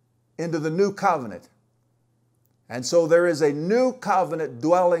into the New Covenant. And so there is a New Covenant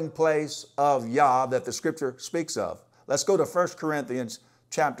dwelling place of Yah that the Scripture speaks of. Let's go to 1 Corinthians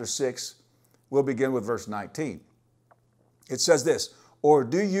chapter 6. We'll begin with verse 19. It says this, or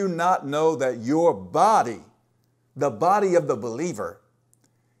do you not know that your body, the body of the believer,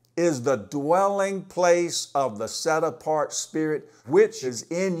 is the dwelling place of the set-apart Spirit which is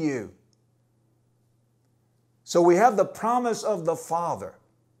in you? So we have the promise of the Father.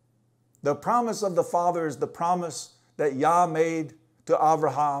 The promise of the Father is the promise that Yah made to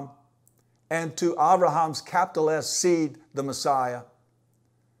Abraham and to Abraham's capital S seed, the Messiah,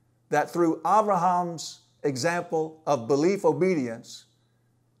 that through Abraham's example of belief, obedience,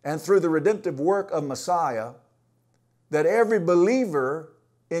 and through the redemptive work of Messiah, that every believer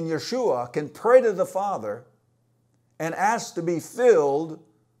in Yeshua can pray to the Father and ask to be filled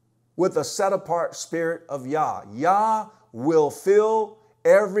with the set-apart Spirit of Yah. Yah will fill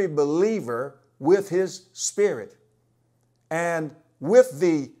every believer with His Spirit. And with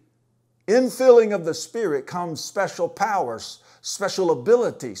the infilling of the Spirit comes special powers, special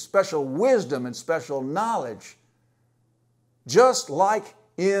ability, special wisdom, and special knowledge, just like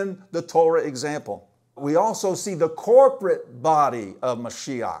in the Torah example. We also see the corporate body of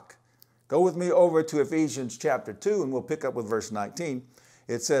Mashiach. Go with me over to Ephesians chapter 2, and we'll pick up with verse 19.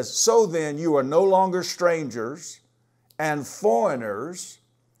 It says, so then you are no longer strangers and foreigners,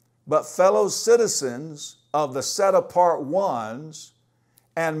 but fellow citizens of the set-apart ones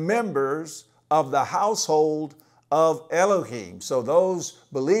and members of the household of Elohim. So those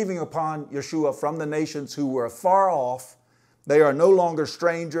believing upon Yeshua from the nations who were far off, they are no longer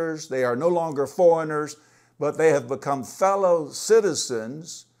strangers, they are no longer foreigners, but they have become fellow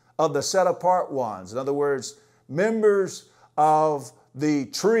citizens of the set-apart ones. In other words, members of the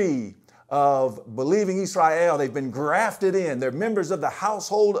tree of believing Israel. They've been grafted in. They're members of the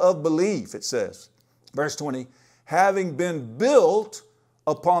household of belief, it says. Verse 20, having been built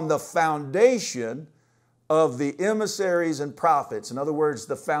upon the foundation of the emissaries and prophets. In other words,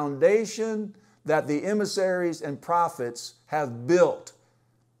 the foundation that the emissaries and prophets have built,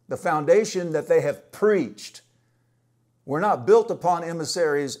 the foundation that they have preached. We're not built upon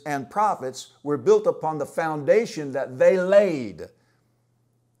emissaries and prophets. We're built upon the foundation that they laid.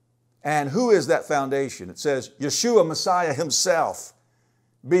 And who is that foundation? It says, Yeshua Messiah himself,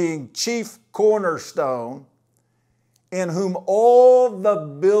 being chief cornerstone, in whom all the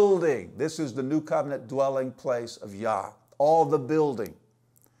building, this is the new covenant dwelling place of Yah, all the building,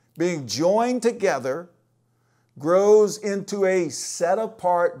 being joined together, grows into a set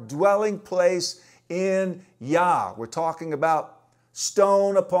apart dwelling place in Yah. We're talking about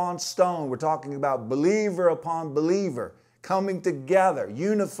stone upon stone. We're talking about believer upon believer coming together,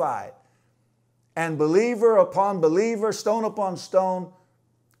 unified. And believer upon believer, stone upon stone,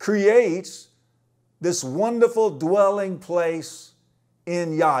 creates this wonderful dwelling place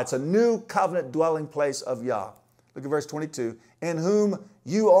in Yah. It's a new covenant dwelling place of Yah. Look at verse 22. In whom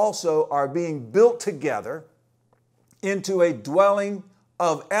you also are being built together into a dwelling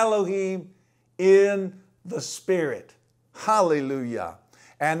of Elohim in the Spirit. Hallelujah.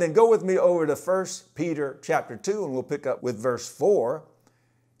 And then go with me over to 1 Peter chapter 2, and we'll pick up with verse 4.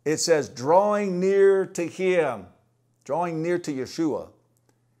 It says, drawing near to Him, drawing near to Yeshua,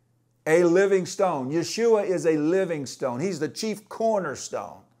 a living stone. Yeshua is a living stone. He's the chief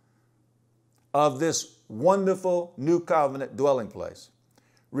cornerstone of this wonderful new covenant dwelling place.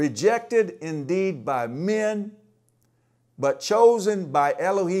 Rejected indeed by men, but chosen by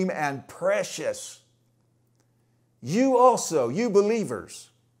Elohim and precious. You also, you believers,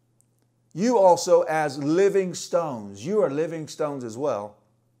 you also as living stones, you are living stones as well,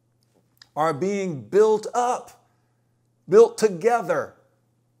 are being built up, built together.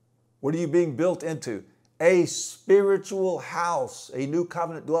 What are you being built into? A spiritual house, a new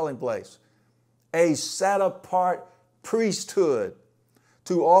covenant dwelling place, a set apart priesthood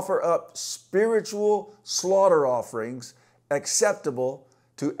to offer up spiritual slaughter offerings acceptable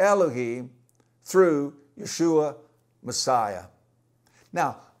to Elohim through Yeshua Messiah.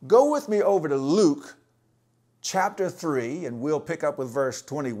 Now, go with me over to Luke chapter 3, and we'll pick up with verse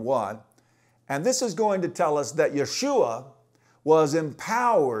 21. And this is going to tell us that Yeshua was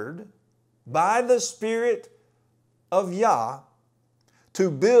empowered by the Spirit of Yah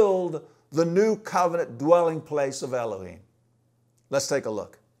to build the new covenant dwelling place of Elohim. Let's take a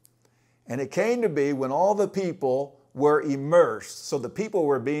look. And it came to be when all the people were immersed, so the people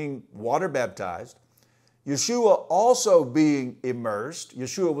were being water baptized, Yeshua also being immersed,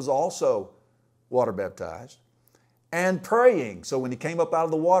 Yeshua was also water baptized, and praying. So when he came up out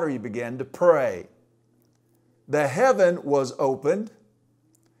of the water, he began to pray. The heaven was opened,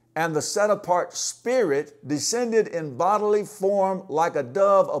 and the set-apart Spirit descended in bodily form like a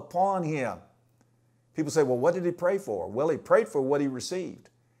dove upon him. People say, well, what did he pray for? Well, he prayed for what he received.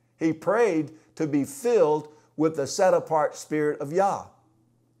 He prayed to be filled with the set-apart Spirit of Yah.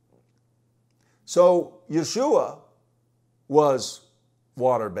 So Yeshua was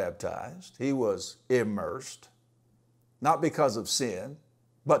water baptized. He was immersed, not because of sin,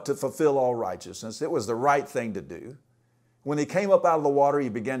 but to fulfill all righteousness. It was the right thing to do. When he came up out of the water, he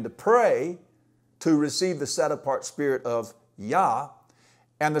began to pray to receive the set-apart Spirit of Yah.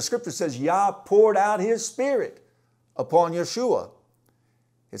 And the scripture says Yah poured out his Spirit upon Yeshua.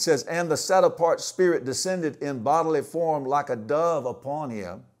 It says, and the set-apart Spirit descended in bodily form like a dove upon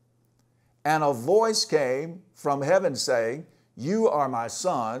him. And a voice came from heaven saying, you are my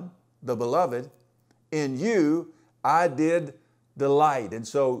Son, the beloved. In you I did delight. And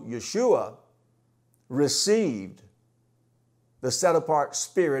so Yeshua received the set-apart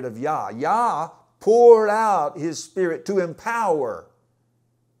Spirit of Yah. Yah poured out his Spirit to empower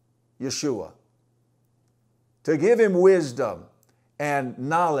Yeshua, to give him wisdom and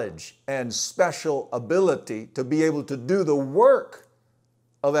knowledge and special ability to be able to do the work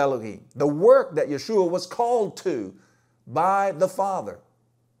of Elohim, the work that Yeshua was called to by the Father.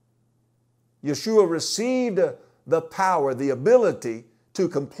 Yeshua received the power, the ability to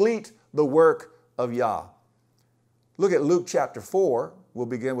complete the work of Yah. Look at Luke chapter 4. We'll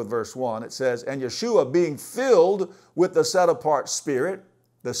begin with verse 1. It says, and Yeshua being filled with the set-apart Spirit,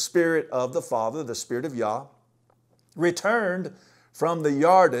 the Spirit of the Father, the Spirit of Yah, returned from the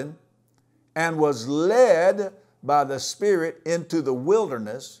Jordan and was led by the Spirit into the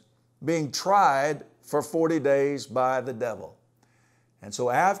wilderness, being tried for 40 days by the devil. And so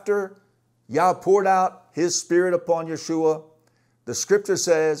after Yah poured out his Spirit upon Yeshua, the scripture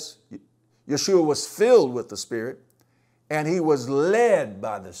says Yeshua was filled with the Spirit and he was led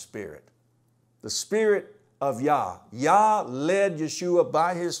by the Spirit of Yah. Yah led Yeshua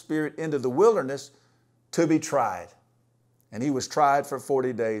by his Spirit into the wilderness to be tried. And he was tried for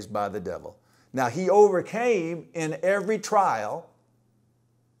 40 days by the devil. Now, he overcame in every trial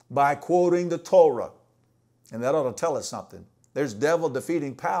by quoting the Torah. And that ought to tell us something. There's devil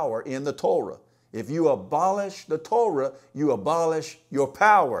defeating power in the Torah. If you abolish the Torah, you abolish your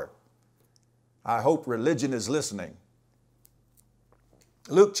power. I hope religion is listening.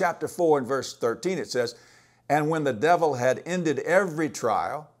 Luke chapter 4 and verse 13, it says, "And when the devil had ended every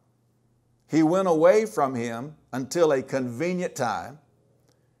trial, he went away from him until a convenient time,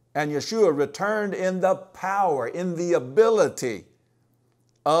 and Yeshua returned in the power, in the ability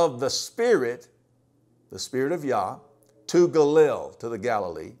of the Spirit of Yah, to Galil, to the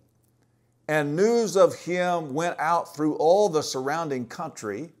Galilee. And news of him went out through all the surrounding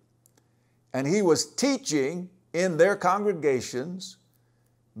country, and he was teaching in their congregations,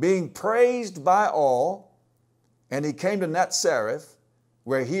 being praised by all. And he came to Nazareth,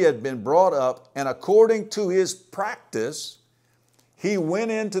 where he had been brought up, and according to his practice, he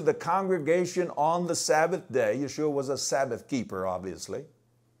went into the congregation on the Sabbath day." Yeshua was a Sabbath keeper, obviously.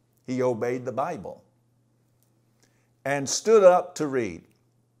 He obeyed the Bible. "And stood up to read.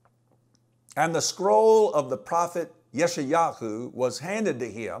 And the scroll of the prophet Yeshayahu was handed to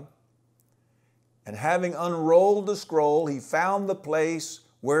him. And having unrolled the scroll, he found the place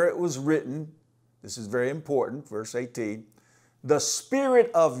where it was written," this is very important, verse 18, "The Spirit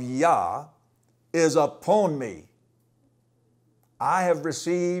of Yah is upon me. I have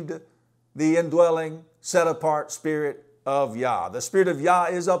received the indwelling, set-apart Spirit of Yah. The Spirit of Yah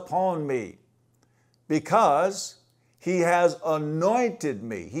is upon me because He has anointed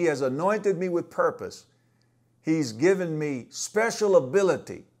me. He has anointed me with purpose. He's given me special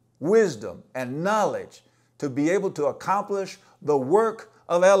ability, wisdom, and knowledge to be able to accomplish the work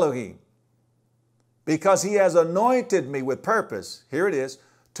of Elohim. Because He has anointed me with purpose," here it is,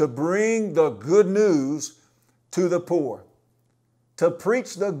 "to bring the good news to the poor." To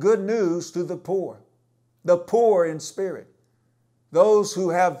preach the good news to the poor in spirit, those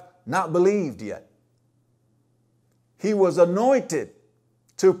who have not believed yet. He was anointed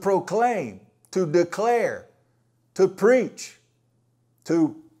to proclaim, to declare, to preach,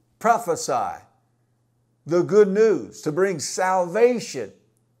 to prophesy the good news, to bring salvation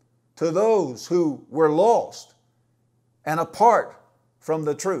to those who were lost and apart from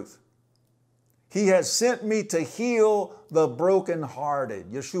the truth. He has sent me to heal the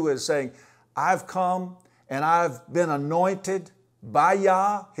brokenhearted. Yeshua is saying, I've come and I've been anointed by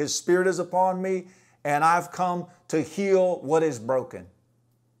Yah. His Spirit is upon me, and I've come to heal what is broken.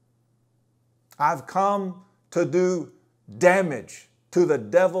 I've come to do damage to the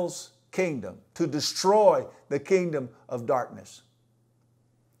devil's kingdom, to destroy the kingdom of darkness.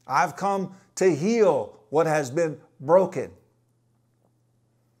 I've come to heal what has been broken,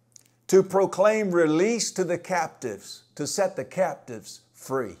 to proclaim release to the captives, to set the captives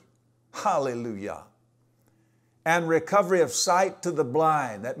free. Hallelujah. And recovery of sight to the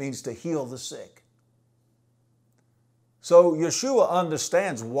blind. That means to heal the sick. So Yeshua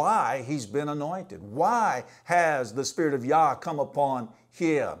understands why he's been anointed. Why has the Spirit of Yah come upon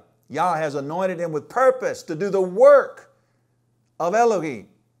him? Yah has anointed him with purpose to do the work of Elohim.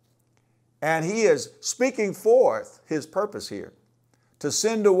 And he is speaking forth his purpose here, to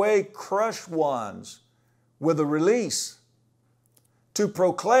send away crushed ones with a release, to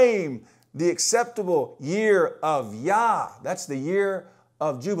proclaim the acceptable year of Yah. That's the year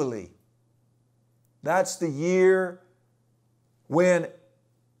of Jubilee. That's the year when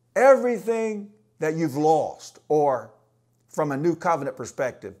everything that you've lost, or from a new covenant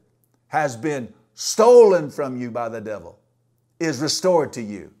perspective, has been stolen from you by the devil, is restored to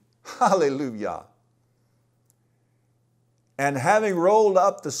you. Hallelujah. And having rolled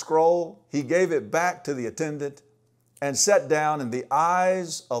up the scroll, he gave it back to the attendant and sat down, and the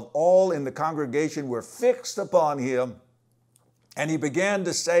eyes of all in the congregation were fixed upon him. And he began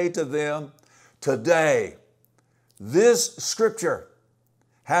to say to them, "Today, this scripture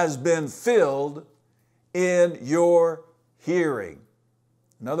has been filled in your hearing."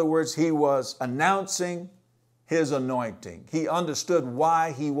 In other words, he was announcing his anointing. He understood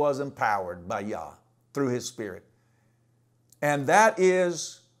why he was empowered by Yah through his Spirit. And that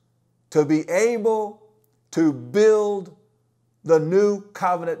is to be able to build the new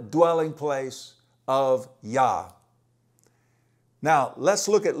covenant dwelling place of Yah. Now, let's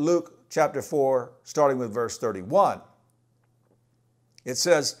look at Luke chapter 4, starting with verse 31. It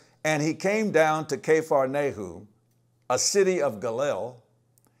says, "And he came down to Capharnaum, a city of Galilee,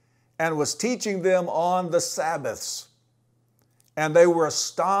 and was teaching them on the Sabbaths. And they were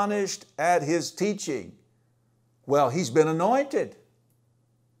astonished at his teaching." Well, he's been anointed.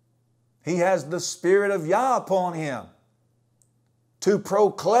 He has the Spirit of Yah upon him to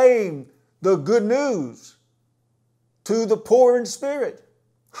proclaim the good news to the poor in spirit.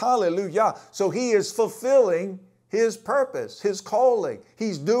 Hallelujah. So he is fulfilling his purpose, his calling.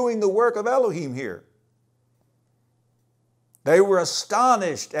 He's doing the work of Elohim here. They were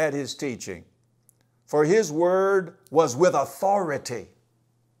astonished at his teaching, for his word was with authority.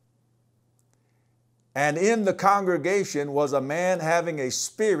 And in the congregation was a man having a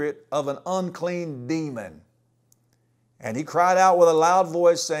spirit of an unclean demon. And he cried out with a loud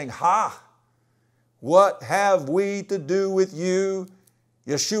voice, saying, "Ha! What have we to do with you,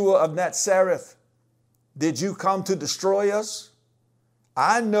 Yeshua of Nazareth? Did you come to destroy us?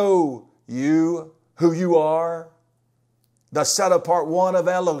 I know you, who you are, the set apart one of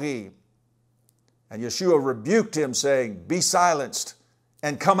Elohim." And Yeshua rebuked him, saying, "Be silenced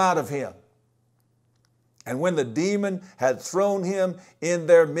and come out of him." And when the demon had thrown him in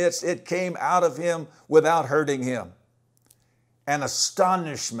their midst, it came out of him without hurting him. And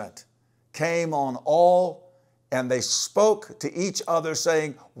astonishment came on all, and they spoke to each other,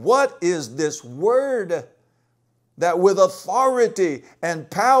 saying, "What is this word that with authority and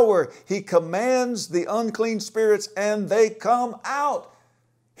power he commands the unclean spirits, and they come out?"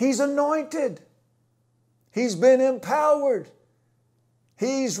 He's anointed. He's been empowered.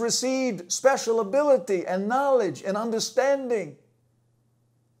 He's received special ability and knowledge and understanding.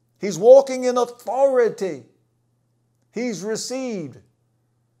 He's walking in authority. He's received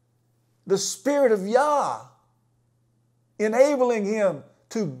the Spirit of Yah, enabling him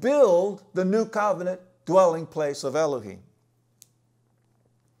to build the new covenant dwelling place of Elohim.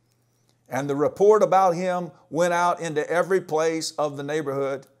 And the report about him went out into every place of the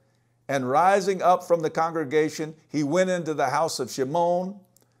neighborhood. And rising up from the congregation, he went into the house of Shimon.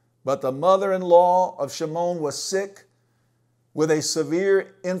 But the mother-in-law of Shimon was sick with a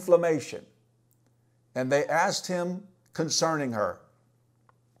severe inflammation. And they asked him concerning her.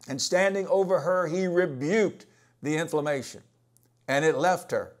 And standing over her, he rebuked the inflammation. And it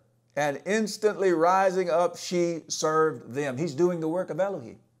left her. And instantly rising up, she served them. He's doing the work of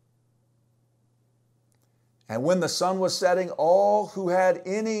Elohim. And when the sun was setting, all who had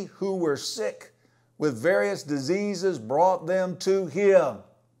any who were sick with various diseases brought them to him.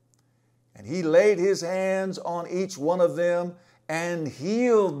 And he laid his hands on each one of them and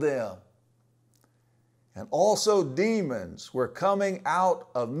healed them. And also demons were coming out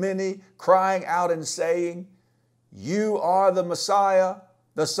of many, crying out and saying, "You are the Messiah,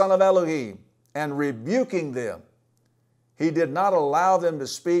 the Son of Elohim," and rebuking them. He did not allow them to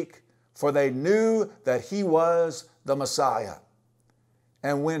speak, for they knew that he was the Messiah.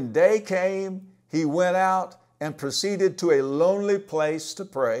 And when day came, he went out and proceeded to a lonely place to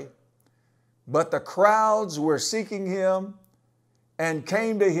pray. But the crowds were seeking him and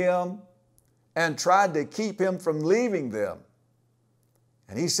came to him and tried to keep him from leaving them.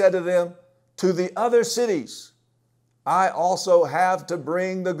 And he said to them, "To the other cities I also have to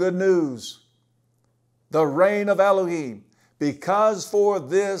bring the good news, the reign of Elohim, because for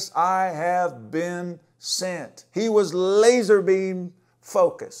this I have been sent." He was laser beam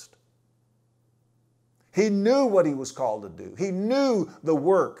focused. He knew what he was called to do. He knew the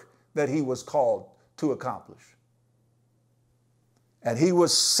work that he was called to accomplish. And he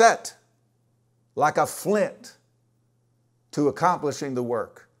was set like a flint to accomplishing the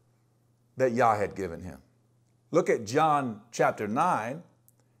work that Yah had given him. Look at John chapter 9,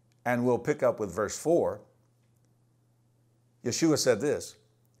 and we'll pick up with verse 4. Yeshua said this,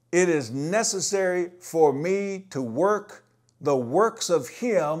 "It is necessary for me to work the works of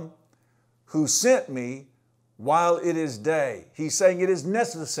him who sent me while it is day." He's saying it is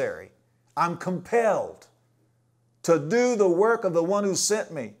necessary. I'm compelled to do the work of the one who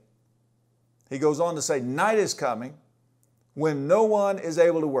sent me. He goes on to say, "Night is coming when no one is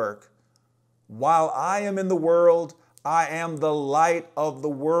able to work. While I am in the world, I am the light of the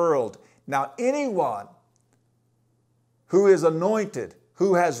world." Now, anyone who is anointed,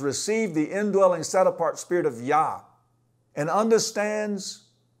 who has received the indwelling, set-apart Spirit of Yah and understands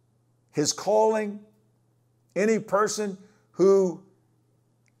his calling, any person who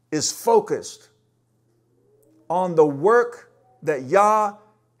is focused on the work that Yah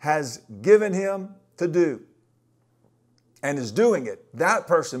has given him to do and is doing it, that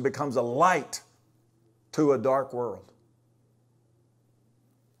person becomes a light to a dark world.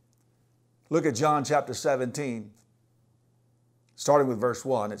 Look at John chapter 17, starting with verse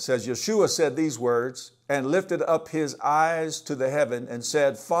 1. It says, "Yeshua said these words and lifted up his eyes to the heaven and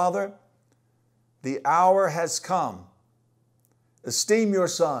said, Father, the hour has come. Esteem your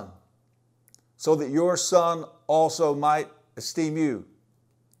Son, so that your Son also might esteem you.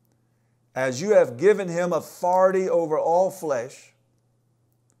 as you have given him authority over all flesh,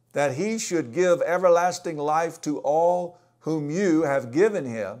 that he should give everlasting life to all whom you have given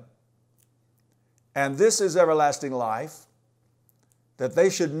him. And this is everlasting life, that they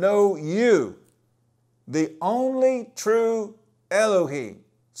should know you, the only true Elohim.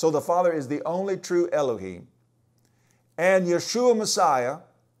 So the Father is the only true Elohim. And Yeshua Messiah,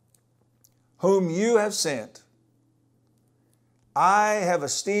 whom you have sent. I have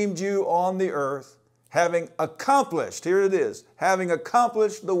esteemed you on the earth, having accomplished, here it is, having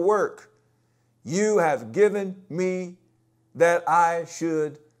accomplished the work you have given me that I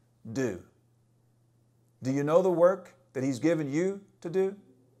should do. Do you know the work that He's given you to do?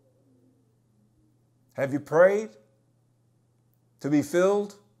 Have you prayed to be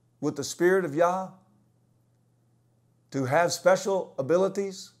filled with the Spirit of Yah? To have special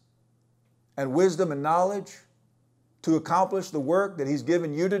abilities and wisdom and knowledge to accomplish the work that He's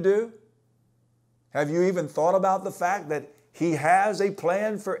given you to do? Have you even thought about the fact that He has a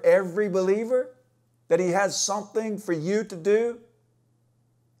plan for every believer? That He has something for you to do?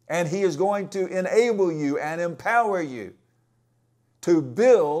 And He is going to enable you and empower you to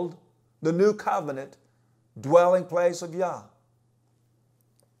build the new covenant dwelling place of Yah.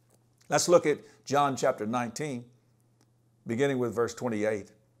 Let's look at John chapter 19, beginning with verse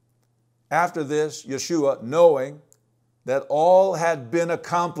 28. After this, Yeshua, knowing that all had been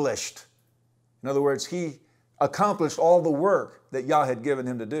accomplished. In other words, He accomplished all the work that Yah had given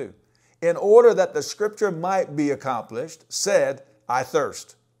Him to do. In order that the scripture might be accomplished, said, I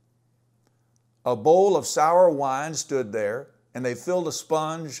thirst. A bowl of sour wine stood there, and they filled a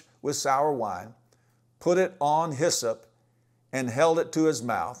sponge with sour wine, put it on hyssop, and held it to His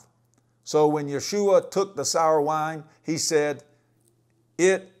mouth. So when Yeshua took the sour wine, He said,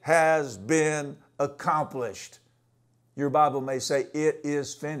 it has been accomplished. Your Bible may say, it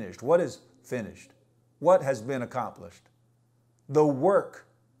is finished. What is finished? What has been accomplished? The work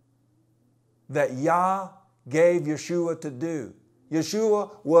that Yah gave Yeshua to do.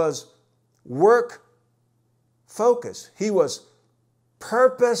 Yeshua was work focused. He was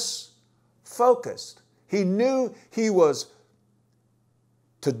purpose focused. He knew he was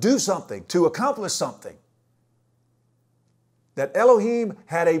to do something, to accomplish something. That Elohim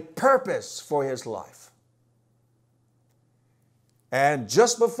had a purpose for his life. And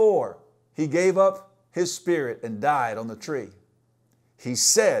just before He gave up His spirit and died on the tree, He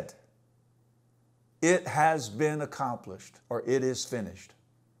said, it has been accomplished, or it is finished.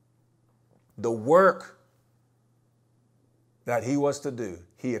 The work that He was to do,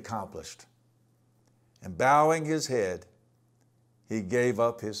 He accomplished. And bowing His head, He gave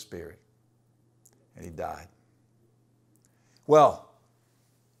up His spirit and He died. Well,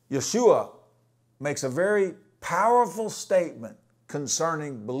 Yeshua makes a very powerful statement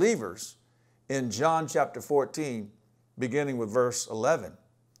concerning believers in John chapter 14, beginning with verse 11.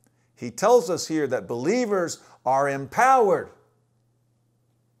 He tells us here that believers are empowered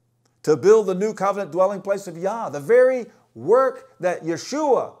to build the new covenant dwelling place of Yah, the very work that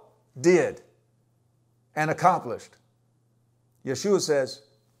Yeshua did and accomplished. Yeshua says,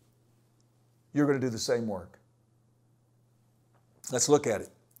 you're going to do the same work. Let's look at it.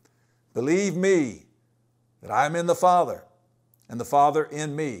 Believe me that I am in the Father and the Father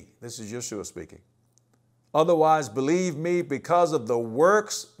in me. This is Yeshua speaking. Otherwise, believe me because of the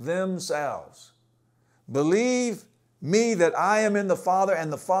works themselves. Believe me that I am in the Father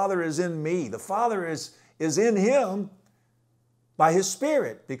and the Father is in me. The Father is in Him by His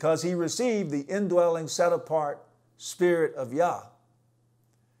Spirit because He received the indwelling, set-apart Spirit of Yah.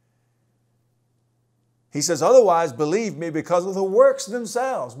 He says, otherwise, believe me because of the works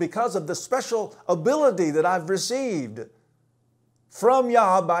themselves, because of the special ability that I've received from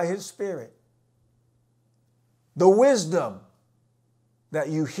Yah by His Spirit. The wisdom that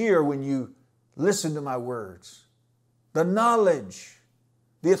you hear when you listen to my words. The knowledge,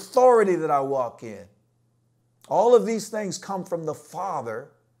 the authority that I walk in. All of these things come from the Father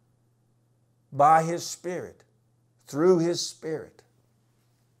by His Spirit, through His Spirit.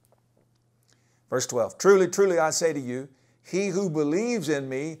 Verse 12, truly, truly, I say to you, he who believes in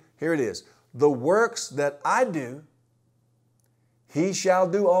me, here it is, the works that I do, he shall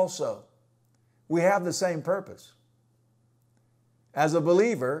do also. We have the same purpose. As a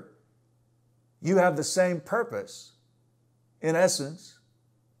believer, you have the same purpose, in essence,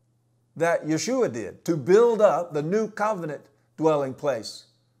 that Yeshua did, to build up the new covenant dwelling place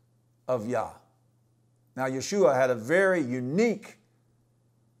of Yah. Now, Yeshua had a very unique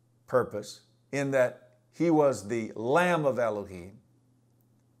purpose in that He was the Lamb of Elohim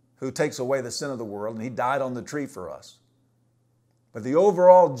who takes away the sin of the world, and He died on the tree for us. But the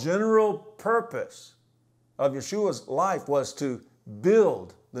overall general purpose of Yeshua's life was to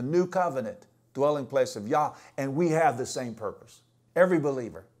build the new covenant dwelling place of Yah, and we have the same purpose, every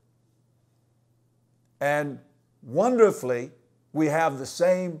believer. And wonderfully, we have the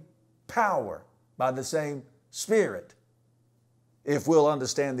same power by the same Spirit if we'll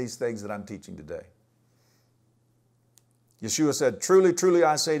understand these things that I'm teaching today. Yeshua said, "Truly, truly,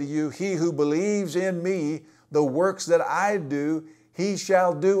 I say to you, he who believes in me, the works that I do, he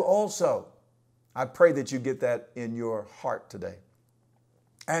shall do also." I pray that you get that in your heart today.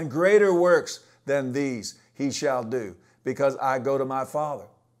 "And greater works than these he shall do, because I go to my Father."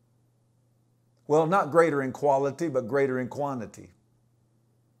 Well, not greater in quality, but greater in quantity.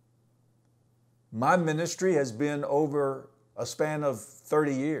 My ministry has been over a span of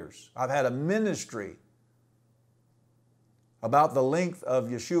 30 years. I've had a ministry about the length of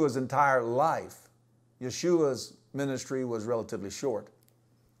Yeshua's entire life. Yeshua's ministry was relatively short.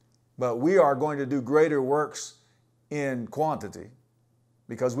 But we are going to do greater works in quantity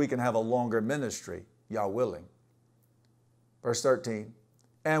because we can have a longer ministry, Yah willing. Verse 13,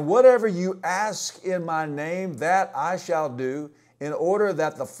 "And whatever you ask in my name, that I shall do, in order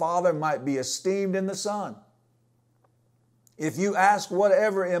that the Father might be esteemed in the Son. If you ask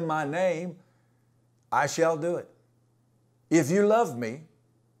whatever in my name, I shall do it. If you love me,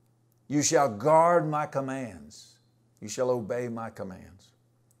 you shall guard my commands. You shall obey my commands.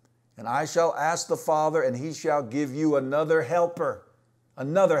 And I shall ask the Father, and he shall give you another helper."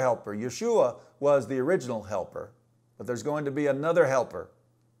 Another helper. Yeshua was the original helper, but there's going to be another helper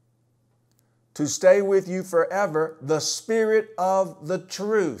to stay with you forever, the Spirit of the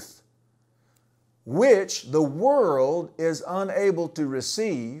truth, which the world is unable to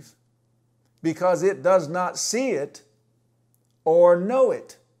receive because it does not see it or know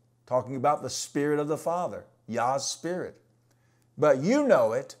it. Talking about the Spirit of the Father, Yah's Spirit. "But you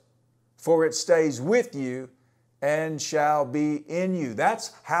know it, for it stays with you and shall be in you."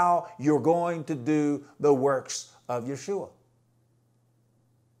 That's how you're going to do the works of Yeshua.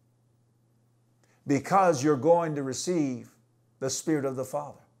 Because you're going to receive the Spirit of the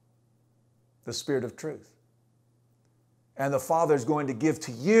Father, the Spirit of truth. And the Father is going to give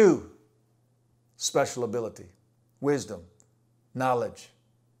to you special ability, wisdom, knowledge.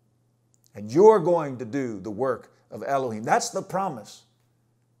 And you're going to do the work of Elohim. That's the promise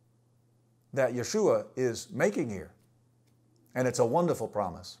that Yeshua is making here. And it's a wonderful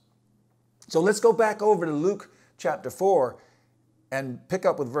promise. So let's go back over to Luke chapter 4 and pick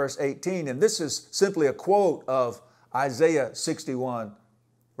up with verse 18. And this is simply a quote of Isaiah 61,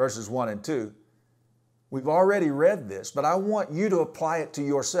 verses 1 and 2. We've already read this, but I want you to apply it to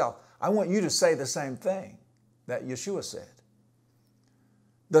yourself. I want you to say the same thing that Yeshua said.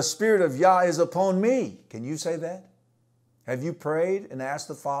 "The Spirit of Yah is upon me." Can you say that? Have you prayed and asked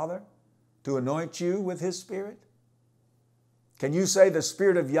the Father to anoint you with His Spirit? Can you say the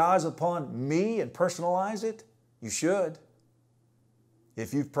Spirit of Yah is upon me and personalize it? You should.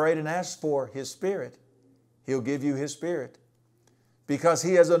 If you've prayed and asked for His Spirit, He'll give you His Spirit. "Because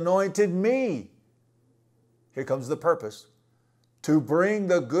He has anointed me," here comes the purpose, "to bring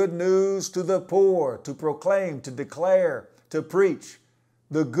the good news to the poor, to proclaim, to declare, to preach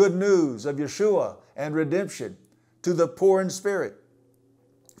the good news of Yeshua and redemption to the poor in spirit.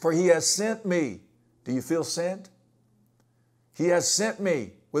 For He has sent me." Do you feel sent? "He has sent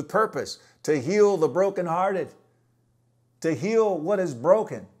me with purpose to heal the brokenhearted, to heal what is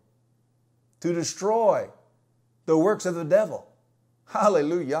broken, to destroy the works of the devil."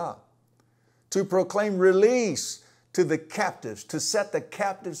 Hallelujah. "To proclaim release to the captives, to set the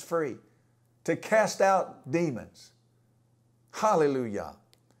captives free, to cast out demons." Hallelujah.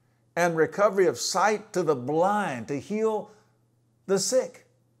 "And recovery of sight to the blind, to heal the sick."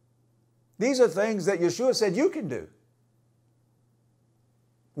 These are things that Yeshua said you can do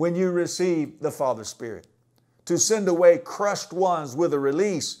when you receive the Father's Spirit. "To send away crushed ones with a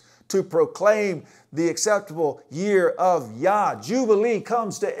release, to proclaim the acceptable year of Yah." Jubilee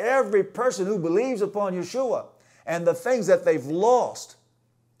comes to every person who believes upon Yeshua, and the things that they've lost,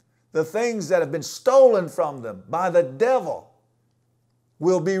 the things that have been stolen from them by the devil,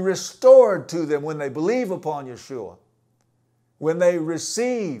 will be restored to them when they believe upon Yeshua, when they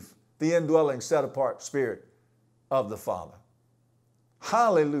receive the indwelling, set-apart Spirit of the Father.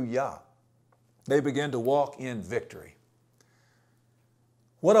 Hallelujah. They begin to walk in victory.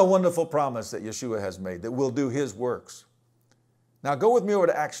 What a wonderful promise that Yeshua has made, that we'll do His works. Now go with me over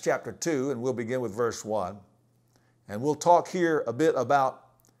to Acts chapter 2, and we'll begin with verse 1. And we'll talk here a bit about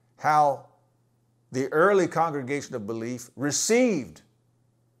how the early congregation of belief received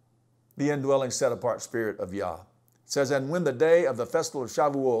the indwelling, set-apart Spirit of Yah. It says, and when the day of the festival of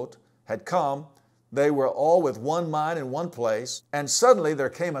Shavuot had come, they were all with one mind in one place, and suddenly there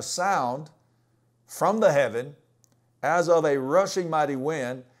came a sound from the heaven as of a rushing mighty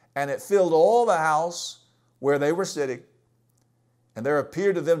wind, and it filled all the house where they were sitting. And there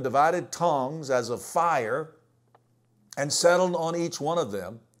appeared to them divided tongues as of fire, and settled on each one of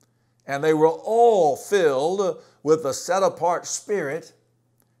them. And they were all filled with the set-apart Spirit,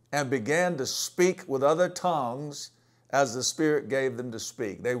 and began to speak with other tongues as the Spirit gave them to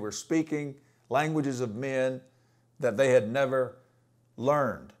speak. They were speaking languages of men that they had never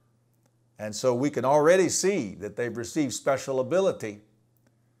learned. And so we can already see that they've received special ability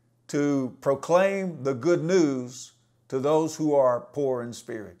to proclaim the good news to those who are poor in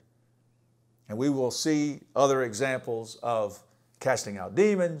spirit. And we will see other examples of casting out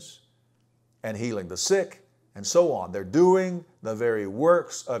demons and healing the sick and so on. They're doing the very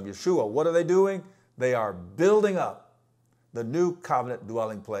works of Yeshua. What are they doing? They are building up the new covenant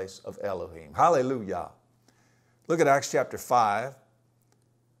dwelling place of Elohim. Hallelujah. Look at Acts chapter 5.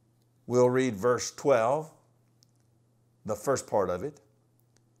 We'll read verse 12, the first part of it.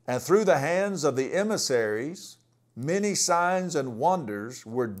 And through the hands of the emissaries, many signs and wonders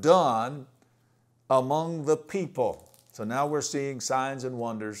were done among the people. So now we're seeing signs and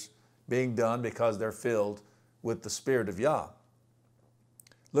wonders being done because they're filled with the Spirit of Yah.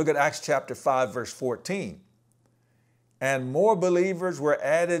 Look at Acts chapter 5, verse 14. And more believers were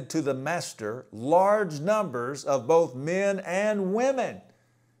added to the master, large numbers of both men and women.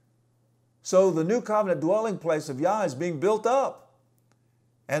 So the new covenant dwelling place of Yah is being built up,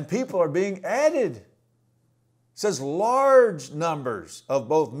 and people are being added. It says large numbers of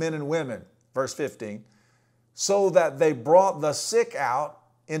both men and women, verse 15, so that they brought the sick out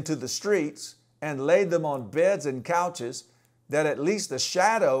into the streets and laid them on beds and couches, that at least the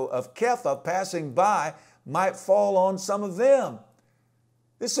shadow of Kepha passing by might fall on some of them.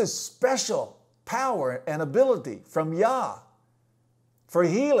 This is special power and ability from Yah for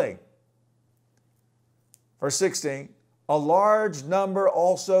healing. Verse 16, a large number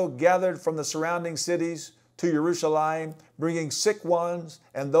also gathered from the surrounding cities to Jerusalem, bringing sick ones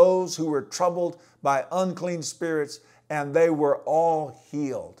and those who were troubled by unclean spirits, and they were all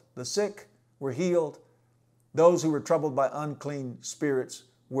healed. The sick were healed. Those who were troubled by unclean spirits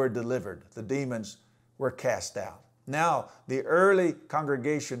were delivered. The demons were cast out. Now, the early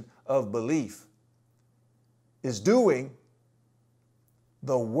congregation of belief is doing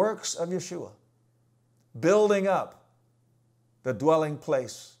the works of Yeshua, building up the dwelling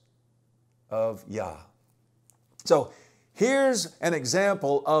place of Yah. So here's an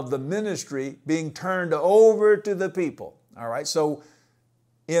example of the ministry being turned over to the people. All right, so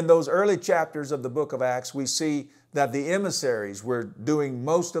in those early chapters of the book of Acts, we see that the emissaries were doing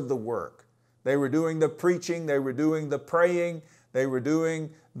most of the work. They were doing the preaching, they were doing the praying, they were doing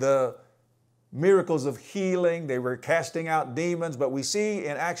the miracles of healing, they were casting out demons. But we see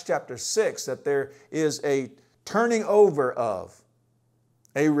in Acts chapter 6 that there is a turning over of,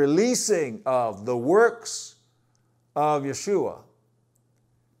 a releasing of the works of Yeshua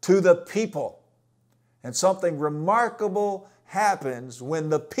to the people. And something remarkable happens when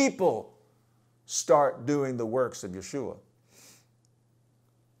the people start doing the works of Yeshua.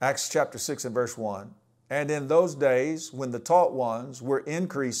 Acts chapter 6 and verse 1, and in those days when the taught ones were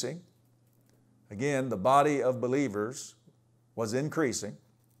increasing, again, the body of believers was increasing,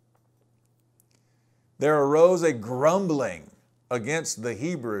 there arose a grumbling against the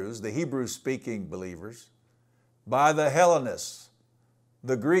Hebrews, the Hebrew-speaking believers, by the Hellenists,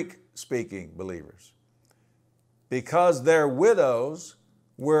 the Greek-speaking believers, because their widows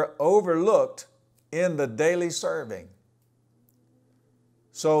were overlooked in the daily serving.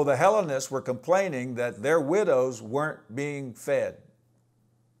 So the Hellenists were complaining that their widows weren't being fed.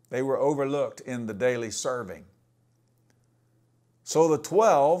 They were overlooked in the daily serving. So the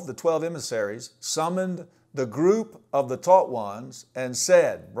 12 emissaries, summoned the group of the taught ones and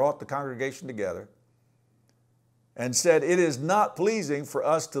said, brought the congregation together, and said, it is not pleasing for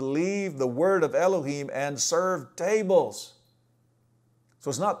us to leave the word of Elohim and serve tables. So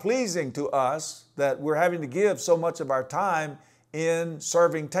it's not pleasing to us that we're having to give so much of our time in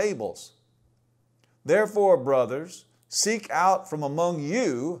serving tables. Therefore, brothers, seek out from among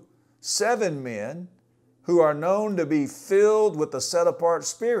you 7 men who are known to be filled with the set-apart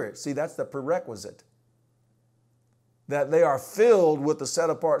Spirit. See, that's the prerequisite, that they are filled with the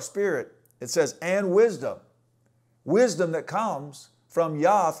set-apart Spirit. It says, and wisdom. Wisdom that comes from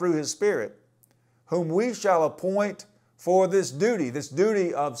Yah through His Spirit, whom we shall appoint for this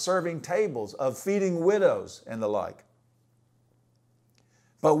duty of serving tables, of feeding widows and the like.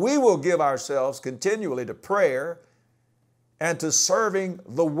 But we will give ourselves continually to prayer and to serving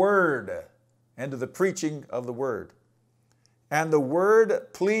the word and to the preaching of the word. And the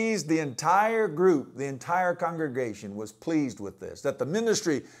word pleased the entire group, the entire congregation was pleased with this, that the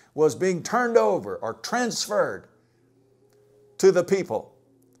ministry was being turned over or transferred to the people.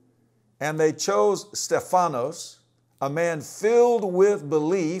 And they chose Stephanos, a man filled with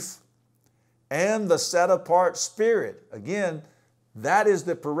belief and the set-apart spirit. Again, that is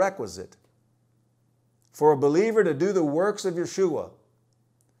the prerequisite for a believer to do the works of Yeshua,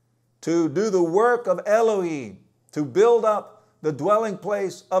 to do the work of Elohim, to build up the dwelling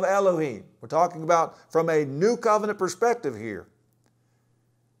place of Elohim. We're talking about from a new covenant perspective here.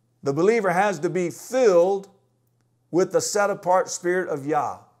 The believer has to be filled with the set-apart spirit of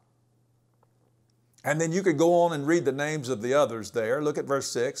Yah. And then you could go on and read the names of the others there. Look at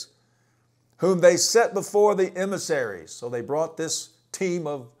verse 6. Whom they set before the emissaries. So they brought this team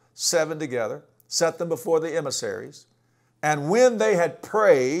of 7 together, set them before the emissaries. And when they had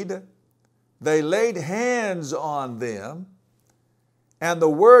prayed, they laid hands on them, and the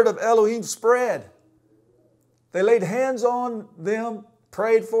word of Elohim spread. They laid hands on them,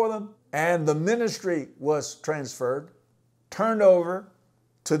 prayed for them, and the ministry was transferred, turned over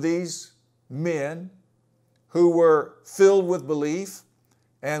to these men who were filled with belief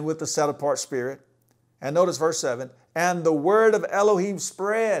and with the set-apart spirit. And notice verse 7, and the word of Elohim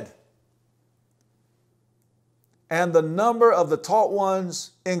spread, and the number of the taught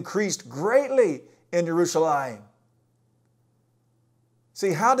ones increased greatly in Jerusalem.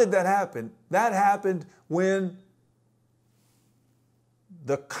 See, how did that happen? That happened when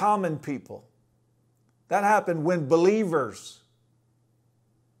the common people, that happened when believers,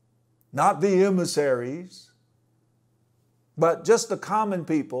 not the emissaries, but just the common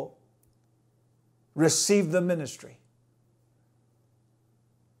people, received the ministry.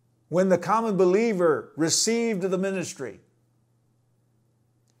 When the common believer received the ministry,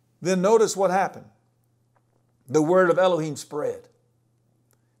 then notice what happened. The word of Elohim spread,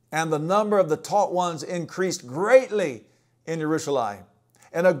 and the number of the taught ones increased greatly in Jerusalem.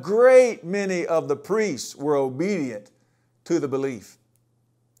 And a great many of the priests were obedient to the belief.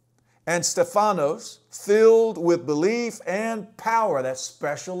 And Stephanos, filled with belief and power, that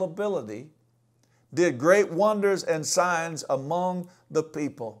special ability, did great wonders and signs among the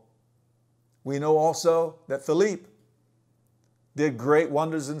people. We know also that Philip did great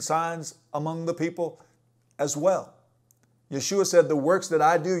wonders and signs among the people as well. Yeshua said, the works that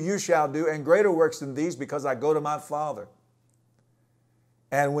I do, you shall do, and greater works than these, because I go to my Father.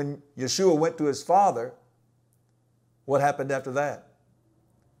 And when Yeshua went to his Father, what happened after that?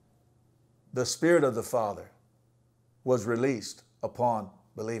 The Spirit of the Father was released upon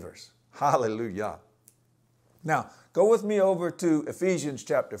believers. Hallelujah. Now, go with me over to Ephesians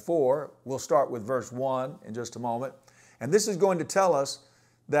chapter 4. We'll start with verse 1 in just a moment. And this is going to tell us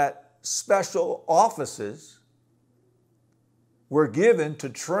that special offices were given to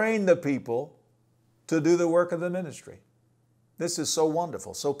train the people to do the work of the ministry. This is so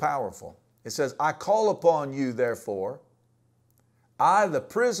wonderful, so powerful. It says, I call upon you, therefore, I, the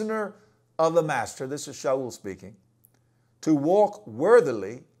prisoner of the Master, this is Shaul speaking, to walk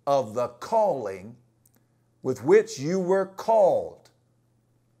worthily of the calling with which you were called,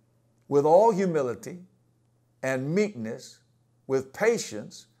 with all humility and meekness, with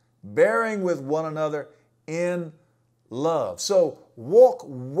patience, bearing with one another in love. So walk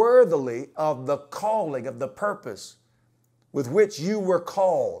worthily of the calling, of the purpose with which you were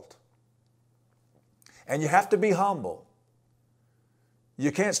called. And you have to be humble.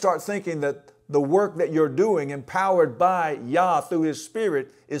 You can't start thinking that the work that you're doing, empowered by Yah through His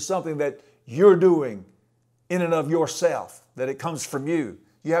Spirit, is something that you're doing in and of yourself, that it comes from you.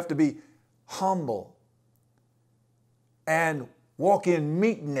 You have to be humble and walk in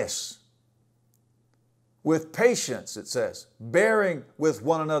meekness, with patience, it says, bearing with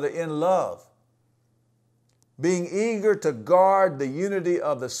one another in love, being eager to guard the unity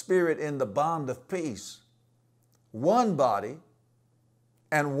of the Spirit in the bond of peace. One body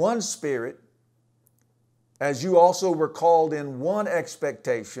and one Spirit, as you also were called in one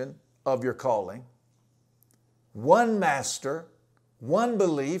expectation of your calling, one Master, one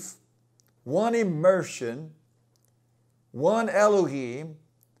belief, one immersion, one Elohim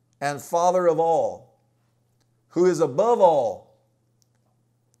and Father of all, who is above all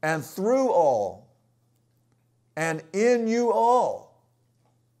and through all and in you all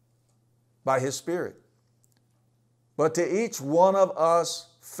by His Spirit. But to each one of us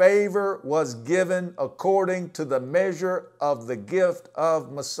favor was given according to the measure of the gift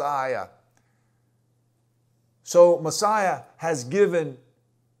of Messiah. So Messiah has given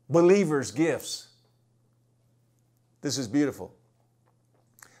believers gifts. This is beautiful.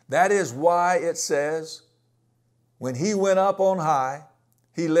 That is why it says, when he went up on high,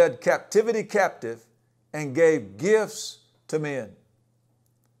 he led captivity captive and gave gifts to men.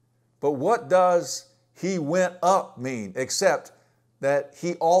 But what does he went up mean, except that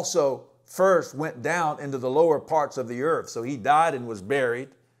he also first went down into the lower parts of the earth? So he died and was buried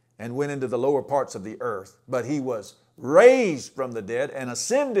and went into the lower parts of the earth. But he was raised from the dead and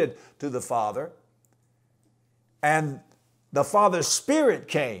ascended to the Father. And the Father's Spirit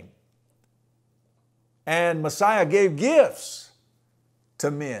came. And Messiah gave gifts to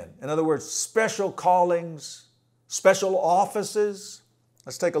men. In other words, special callings, special offices.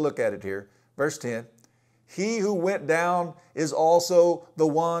 Let's take a look at it here. Verse 10. He who went down is also the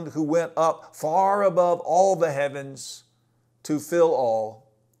one who went up far above all the heavens to fill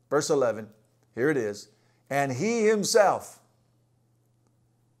all. Verse 11. Here it is. And he himself,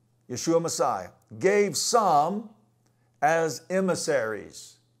 Yeshua Messiah, gave some as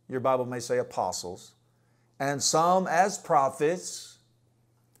emissaries. Your Bible may say apostles. And some as prophets,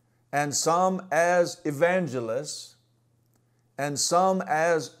 and some as evangelists, and some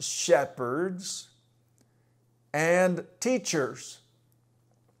as shepherds and teachers.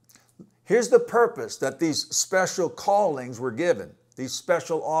 Here's the purpose that these special callings were given, these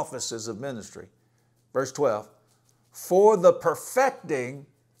special offices of ministry. Verse 12, for the perfecting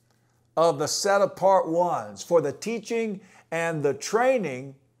of the set apart ones, for the teaching and the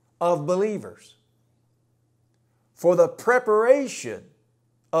training of believers, for the preparation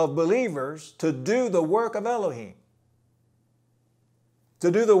of believers to do the work of Elohim,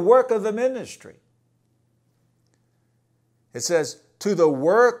 to do the work of the ministry. It says, to the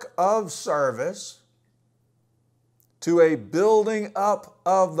work of service, to a building up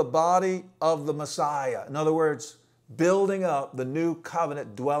of the body of the Messiah. In other words, building up the new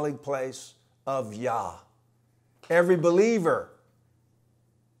covenant dwelling place of Yah. Every believer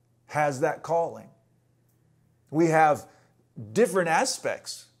has that calling. We have different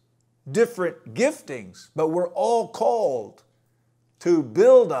aspects, different giftings, but we're all called to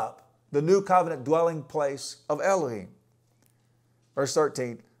build up the new covenant dwelling place of Elohim. Verse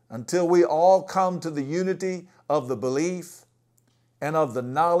 13, until we all come to the unity of the belief and of the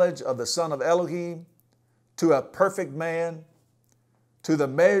knowledge of the Son of Elohim, to a perfect man, to the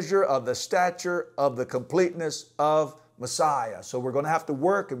measure of the stature of the completeness of Messiah. So we're going to have to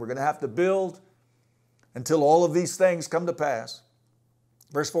work and we're going to have to build until all of these things come to pass.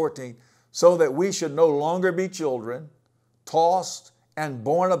 Verse 14, so that we should no longer be children, tossed and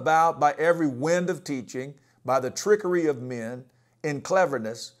borne about by every wind of teaching, by the trickery of men, in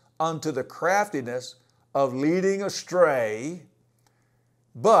cleverness, unto the craftiness of leading astray,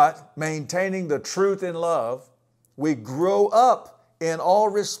 but maintaining the truth in love, we grow up in all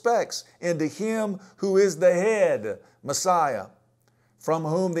respects into Him who is the head, Messiah, from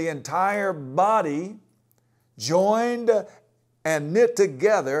whom the entire body, joined and knit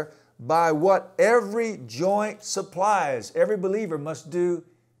together by what every joint supplies. Every believer must do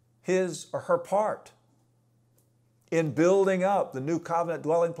his or her part in building up the new covenant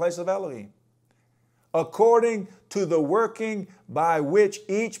dwelling place of Elohim, according to the working by which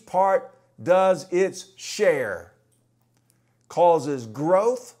each part does its share, causes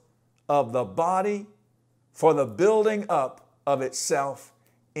growth of the body for the building up of itself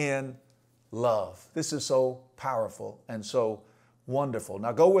in love. This is so powerful and so wonderful.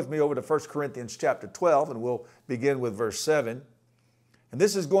 Now go with me over to 1 Corinthians chapter 12 and we'll begin with verse 7. And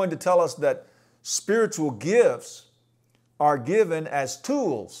this is going to tell us that spiritual gifts are given as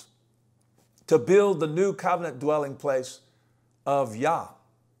tools to build the new covenant dwelling place of Yah.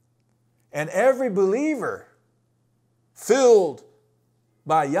 And every believer filled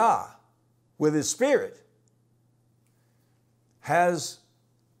by Yah with His Spirit has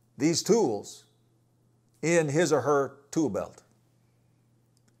these tools in his or her tool belt.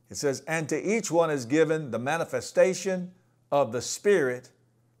 It says, and to each one is given the manifestation of the Spirit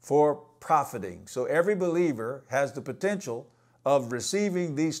for profiting. So every believer has the potential of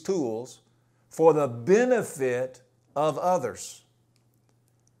receiving these tools for the benefit of others.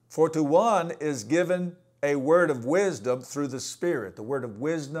 For to one is given a word of wisdom through the Spirit. The word of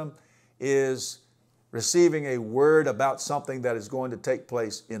wisdom is receiving a word about something that is going to take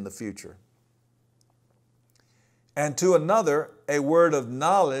place in the future. And to another, a word of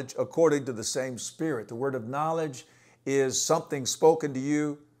knowledge according to the same Spirit. The word of knowledge is something spoken to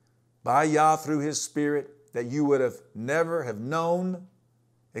you by Yah through His Spirit that you would have never have known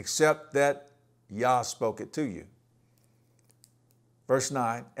except that Yah spoke it to you. Verse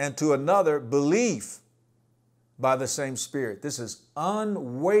 9, and to another, belief by the same Spirit. This is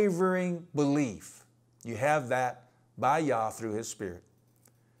unwavering belief. You have that by Yah through His Spirit.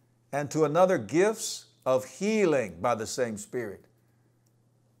 And to another gifts of healing by the same Spirit.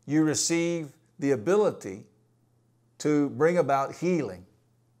 You receive the ability to bring about healing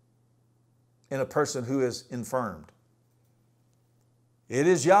in a person who is infirmed. It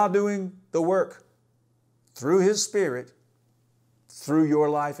is Yah doing the work through His Spirit, through your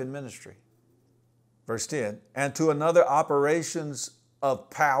life and ministry. Verse 10, and to another operations of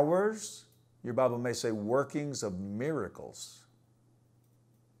powers, your Bible may say workings of miracles,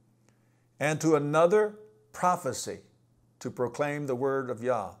 and to another prophecy to proclaim the word of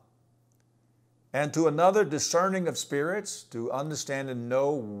Yah, and to another discerning of spirits to understand and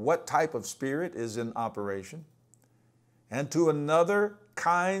know what type of spirit is in operation, and to another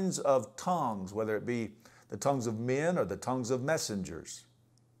kinds of tongues, whether it be the tongues of men or the tongues of messengers,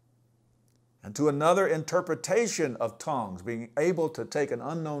 and to another interpretation of tongues, being able to take an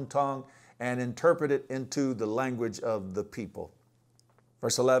unknown tongue and interpret it into the language of the people.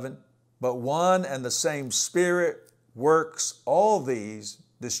 Verse 11, but one and the same Spirit works all these,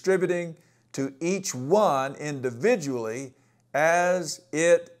 distributing to each one individually as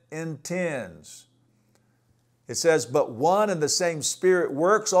it intends. It says, but one and the same Spirit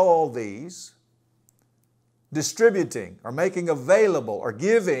works all these, distributing or making available or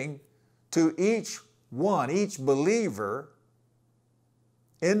giving to each one, each believer,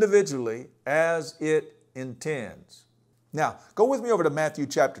 individually as it intends. Now, go with me over to Matthew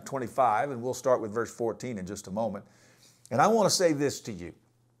chapter 25, and we'll start with verse 14 in just a moment. And I want to say this to you,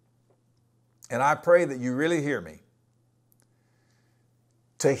 and I pray that you really hear me.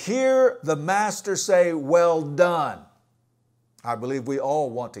 To hear the Master say, well done. I believe we all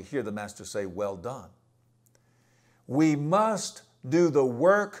want to hear the Master say, well done. We must do the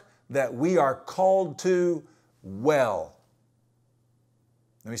work that we are called to well.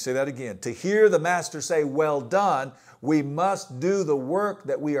 Let me say that again. To hear the Master say, well done, we must do the work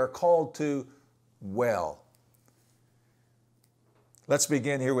that we are called to well. Let's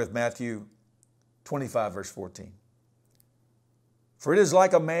begin here with Matthew 25, verse 14. For it is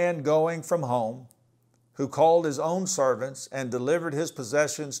like a man going from home, who called his own servants and delivered his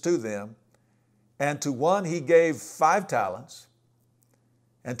possessions to them, and to one he gave 5 talents,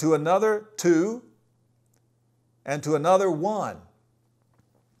 and to another 2, and to another 1,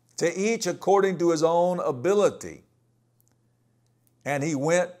 to each according to his own ability. And he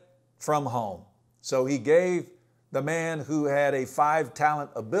went from home. So he gave the man who had a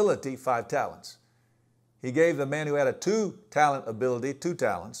 5-talent ability 5 talents. He gave the man who had a 2-talent ability 2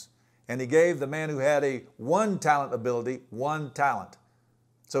 talents. And he gave the man who had a 1-talent ability 1 talent.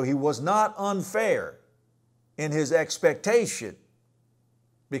 So he was not unfair in his expectation,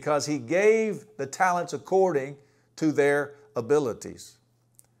 because he gave the talents according to their abilities.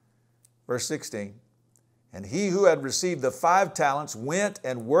 Verse 16, and he who had received the 5 talents went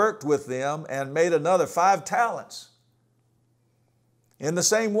and worked with them and made another 5 talents. In the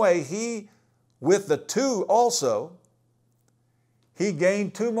same way, he with the 2 also, he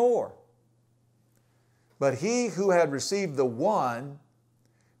gained 2 more. But he who had received the 1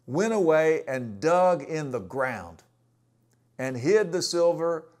 went away and dug in the ground and hid the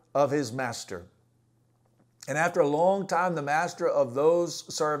silver of his master. And after a long time, the master of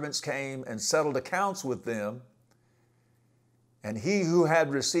those servants came and settled accounts with them. And he who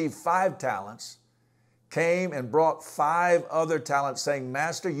had received 5 talents came and brought 5 other talents, saying,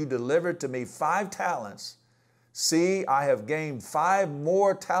 Master, you delivered to me 5 talents. See, I have gained 5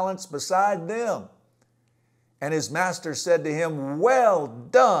 more talents beside them. And his master said to him, well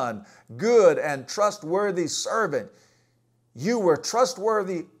done, good and trustworthy servant. You were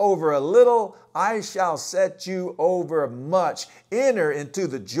trustworthy over a little, I shall set you over much. Enter into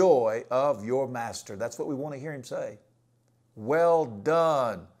the joy of your master. That's what we want to hear him say. Well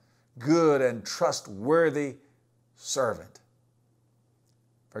done, good and trustworthy servant.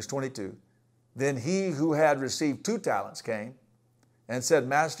 Verse 22, then he who had received 2 talents came and said,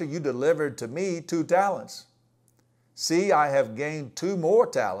 Master, you delivered to me 2 talents. See, I have gained 2 more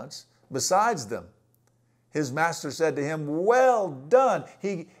talents besides them. His master said to him, well done.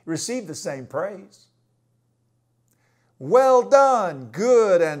 He received the same praise. Well done,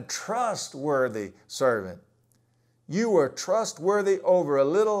 good and trustworthy servant. You were trustworthy over a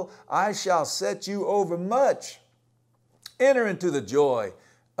little, I shall set you over much. Enter into the joy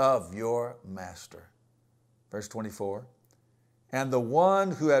of your master. Verse 24, and the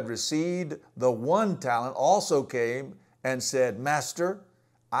one who had received the 1 talent also came and said, Master,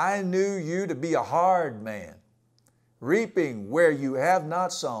 I knew you to be a hard man, reaping where you have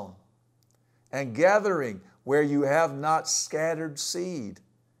not sown, and gathering where you have not scattered seed.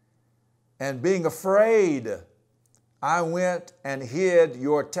 And being afraid, I went and hid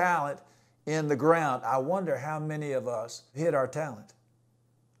your talent in the ground. I wonder how many of us hid our talent.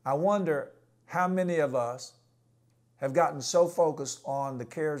 I wonder how many of us have gotten so focused on the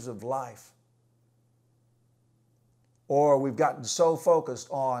cares of life, or we've gotten so focused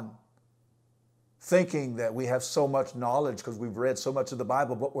on thinking that we have so much knowledge because we've read so much of the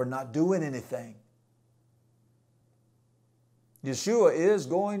Bible, but we're not doing anything. Yeshua is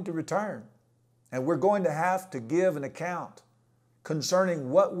going to return, and we're going to have to give an account concerning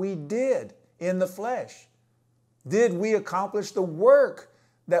what we did in the flesh. Did we accomplish the work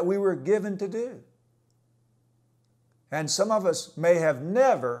that we were given to do? And some of us may have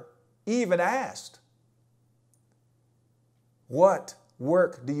never even asked, what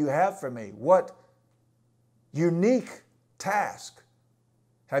work do you have for me? What unique task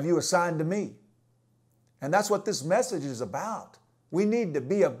have you assigned to me? And that's what this message is about. We need to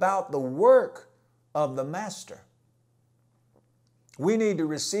be about the work of the Master. We need to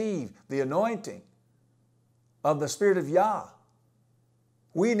receive the anointing of the Spirit of Yah.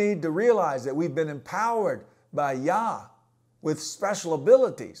 We need to realize that we've been empowered by Yah with special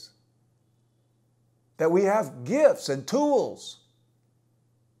abilities, that we have gifts and tools,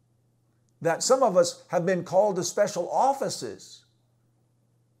 that some of us have been called to special offices,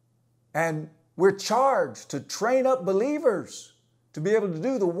 and we're charged to train up believers to be able to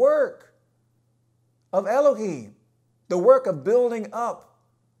do the work of Elohim, the work of building up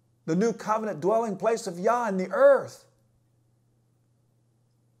the new covenant dwelling place of Yah in the earth.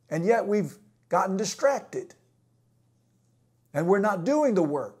 And yet we've gotten distracted, and we're not doing the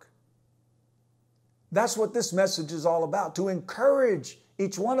work. That's what this message is all about, to encourage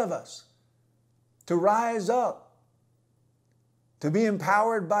each one of us to rise up, to be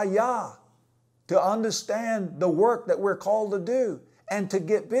empowered by Yah, to understand the work that we're called to do, and to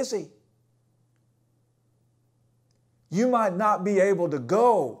get busy. You might not be able to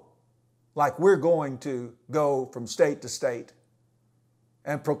go like we're going to go from state to state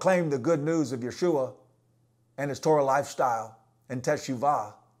and proclaim the good news of Yeshua and his Torah lifestyle and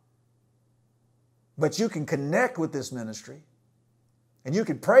Teshuvah. But you can connect with this ministry, and you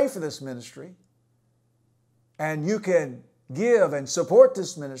can pray for this ministry, and you can give and support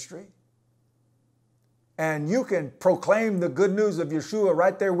this ministry, and you can proclaim the good news of Yeshua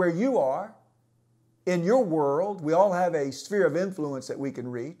right there where you are, in your world. We all have a sphere of influence that we can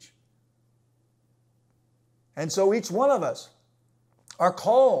reach. And so each one of us are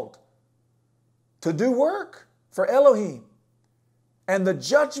called to do work for Elohim. And the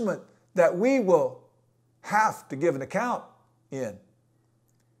judgment that we will have to give an account in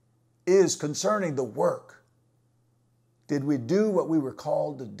is concerning the work. Did we do what we were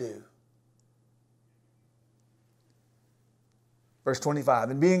called to do? Verse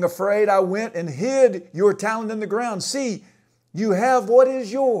 25, and being afraid, I went and hid your talent in the ground. See, you have what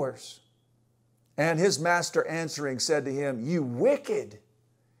is yours. And his master answering said to him, you wicked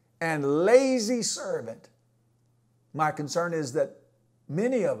and lazy servant. My concern is that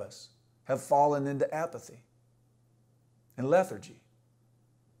many of us have fallen into apathy and lethargy,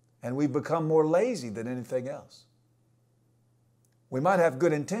 and we've become more lazy than anything else. We might have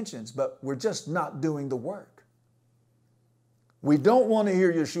good intentions, but we're just not doing the work. We don't want to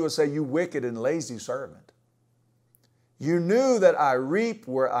hear Yeshua say, you wicked and lazy servant. You knew that I reap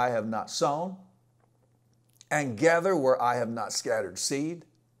where I have not sown, and gather where I have not scattered seed.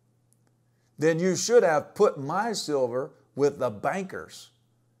 Then you should have put my silver with the bankers,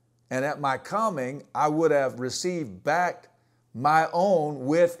 and at my coming I would have received back my own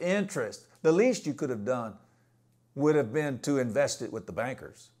with interest. The least you could have done would have been to invest it with the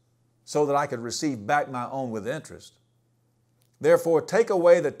bankers so that I could receive back my own with interest. Therefore, take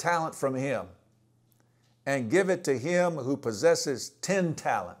away the talent from him and give it to him who possesses 10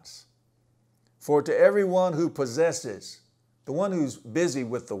 talents. For to everyone who possesses, the one who's busy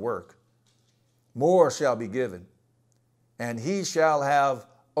with the work, more shall be given, and he shall have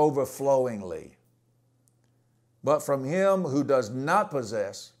overflowingly. But from him who does not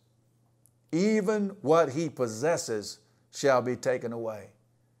possess, even what he possesses shall be taken away.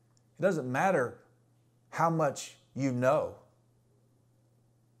 It doesn't matter how much you know.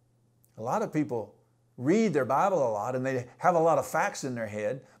 A lot of people read their Bible a lot and they have a lot of facts in their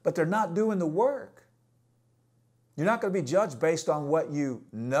head, but they're not doing the work. You're not going to be judged based on what you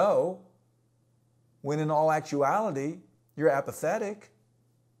know, when in all actuality, you're apathetic,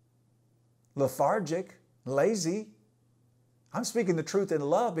 lethargic, lazy. I'm speaking the truth in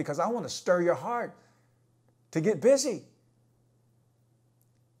love because I want to stir your heart to get busy.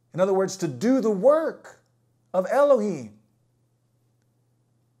 In other words, to do the work of Elohim.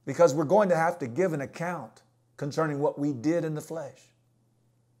 Because we're going to have to give an account concerning what we did in the flesh?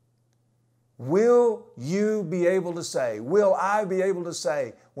 Will you be able to say, will I be able to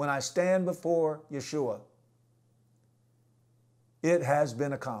say when I stand before Yeshua, it has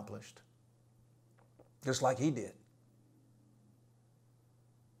been accomplished, just like he did?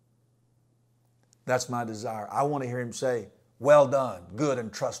 That's my desire. I want to hear him say, well done, good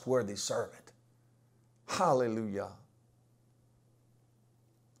and trustworthy servant. Hallelujah.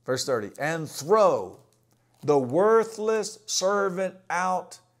 Verse 30, and throw the worthless servant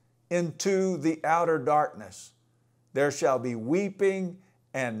out into the outer darkness. There shall be weeping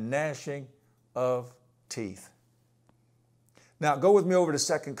and gnashing of teeth. Now go with me over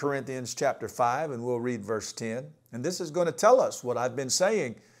to 2 Corinthians chapter 5 and we'll read verse 10. And this is going to tell us what I've been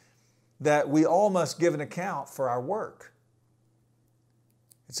saying, that we all must give an account for our work.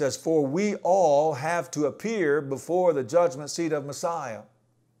 It says, for we all have to appear before the judgment seat of Messiah,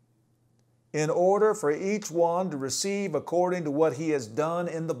 in order for each one to receive according to what he has done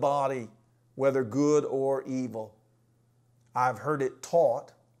in the body, whether good or evil. I've heard it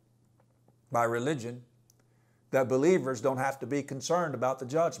taught by religion that believers don't have to be concerned about the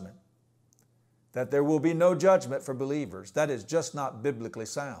judgment, that there will be no judgment for believers. That is just not biblically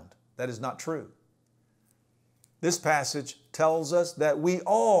sound. That is not true. This passage tells us that we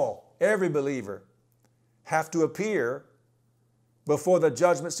all, every believer, have to appear before the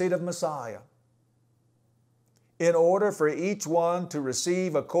judgment seat of Messiah in order for each one to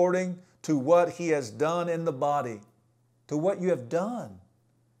receive according to what he has done in the body, to what you have done.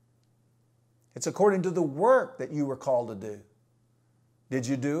 It's according to the work that you were called to do. Did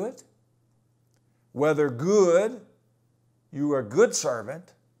you do it? Whether good, you were a good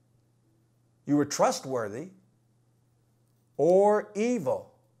servant, you were trustworthy, or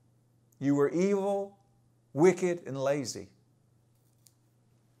evil, you were evil, wicked, and lazy.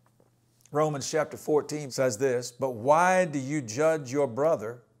 Romans chapter 14 says this, but why do you judge your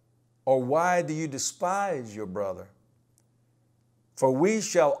brother, or why do you despise your brother? For we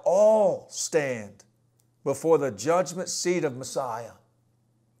shall all stand before the judgment seat of Messiah.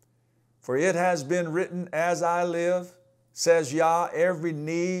 For it has been written, as I live, says Yah, every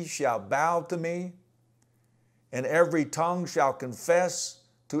knee shall bow to me, and every tongue shall confess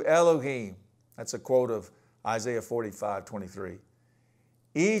to Elohim. That's a quote of Isaiah 45:23.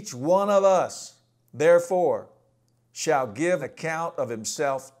 Each one of us, therefore, shall give account of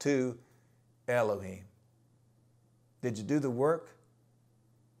himself to Elohim. Did you do the work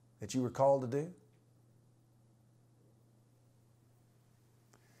that you were called to do?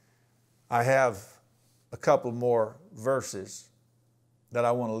 I have a couple more verses that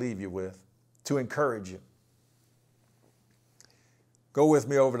I want to leave you with to encourage you. Go with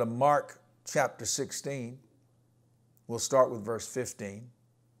me over to Mark chapter 16. We'll start with verse 15.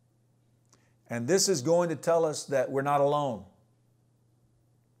 And this is going to tell us that we're not alone,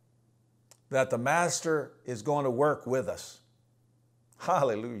 that the Master is going to work with us.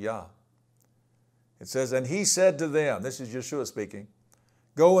 Hallelujah. It says, and he said to them, this is Yeshua speaking,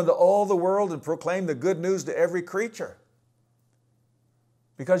 go into all the world and proclaim the good news to every creature,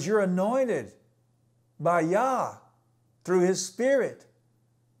 because you're anointed by Yah through his Spirit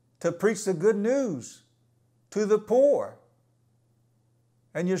to preach the good news to the poor.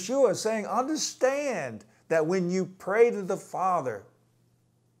 And Yeshua is saying, understand that when you pray to the Father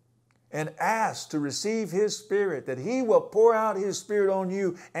and ask to receive his Spirit, that he will pour out his Spirit on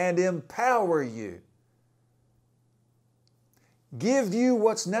you and empower you, give you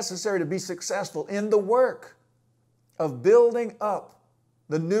what's necessary to be successful in the work of building up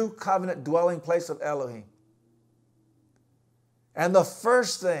the new covenant dwelling place of Elohim. And the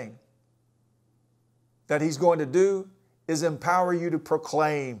first thing that he's going to do is empower you to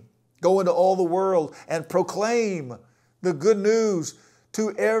proclaim. Go into all the world and proclaim the good news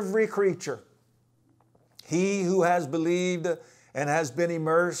to every creature. He who has believed and has been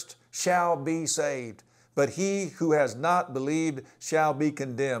immersed shall be saved, but he who has not believed shall be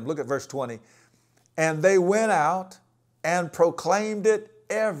condemned. Look at verse 20. And they went out and proclaimed it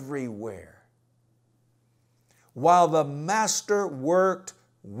everywhere, while the Master worked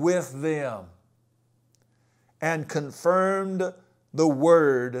with them and confirmed the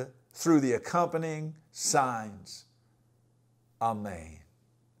word through the accompanying signs. Amen.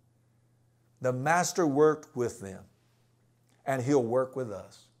 The Master worked with them, and he'll work with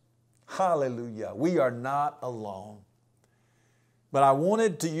us. Hallelujah. We are not alone. But I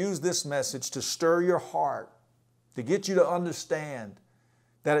wanted to use this message to stir your heart, to get you to understand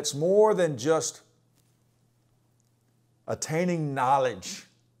that it's more than just attaining knowledge,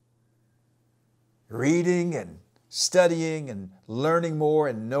 reading and studying and learning more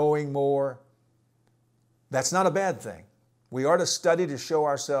and knowing more. That's not a bad thing. We are to study to show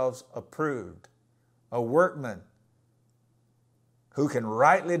ourselves approved, a workman who can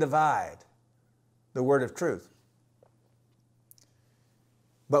rightly divide the word of truth.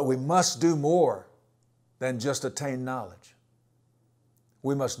 But we must do more than just attain knowledge.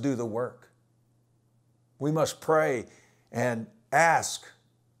 We must do the work. We must pray and ask,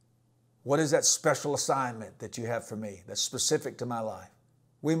 what is that special assignment that you have for me that's specific to my life?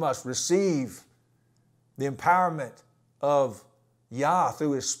 We must receive the empowerment of Yah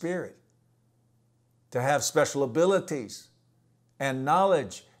through His Spirit to have special abilities and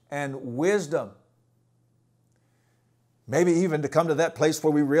knowledge and wisdom. Maybe even to come to that place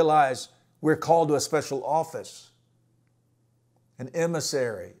where we realize we're called to a special office, an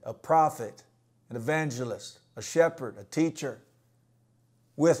emissary, a prophet, an evangelist, a shepherd, a teacher,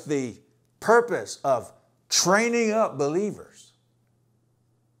 with the purpose of training up believers.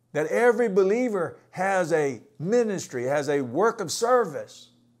 That every believer has a ministry, has a work of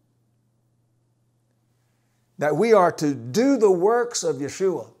service. That we are to do the works of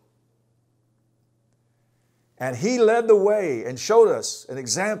Yeshua. And He led the way and showed us an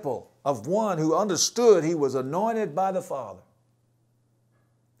example of one who understood He was anointed by the Father.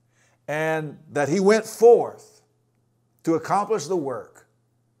 And that He went forth to accomplish the work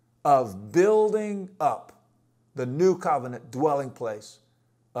of building up the new covenant dwelling place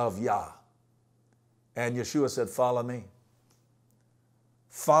of Yah. And Yeshua said, follow me.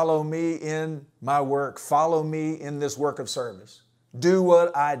 Follow me in my work. Follow me in this work of service. Do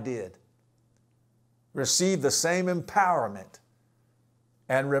what I did. Receive the same empowerment.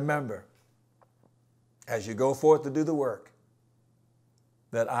 And remember, as you go forth to do the work,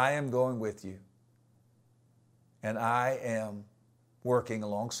 that I am going with you. And I am working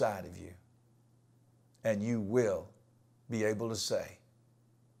alongside of you. And you will be able to say,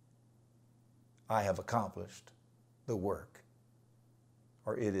 I have accomplished the work,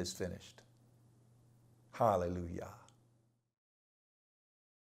 or it is finished. Hallelujah.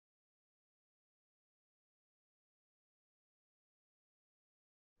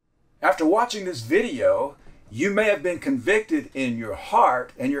 After watching this video, you may have been convicted in your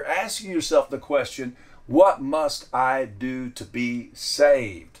heart and you're asking yourself the question, what must I do to be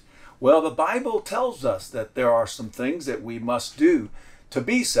saved? Well, the Bible tells us that there are some things that we must do to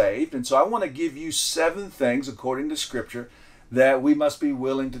be saved. And so I want to give you 7 things, according to Scripture, that we must be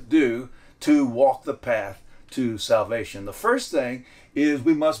willing to do to walk the path to salvation. The first thing is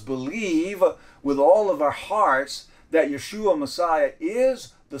we must believe with all of our hearts that Yeshua Messiah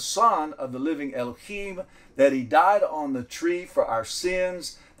is the Son of the living Elohim, that He died on the tree for our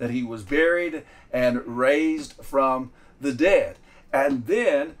sins, that He was buried and raised from the dead. And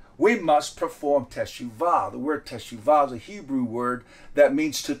then we must perform teshuvah. The word teshuvah is a Hebrew word that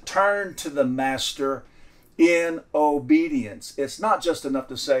means to turn to the Master in obedience. It's not just enough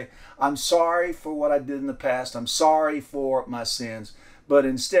to say, I'm sorry for what I did in the past. I'm sorry for my sins. But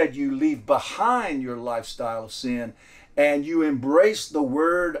instead, you leave behind your lifestyle of sin and you embrace the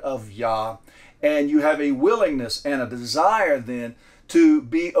word of Yah, and you have a willingness and a desire then to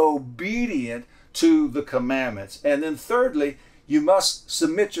be obedient to the commandments. And then thirdly, you must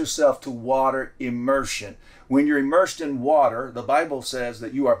submit yourself to water immersion. When you're immersed in water, the Bible says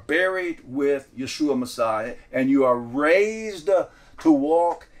that you are buried with Yeshua Messiah and you are raised to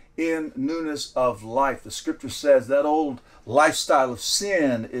walk in newness of life. The Scripture says that old lifestyle of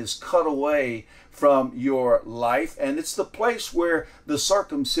sin is cut away from your life, and it's the place where the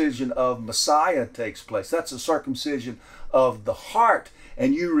circumcision of Messiah takes place. That's the circumcision of the heart,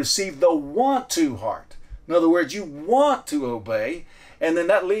 and you receive the want-to heart. In other words, you want to obey, and then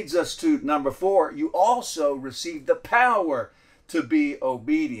that leads us to number 4. You also receive the power to be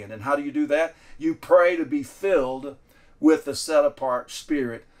obedient. And how do you do that? You pray to be filled with the set-apart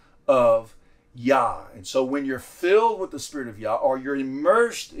Spirit of Yah. And so when you're filled with the Spirit of Yah, or you're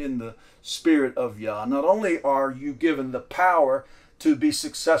immersed in the Spirit of Yah, not only are you given the power to be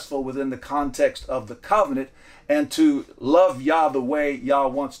successful within the context of the covenant and to love Yah the way Yah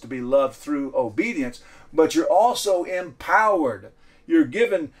wants to be loved through obedience, but you're also empowered. You're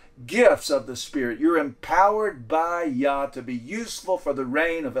given gifts of the Spirit. You're empowered by Yah to be useful for the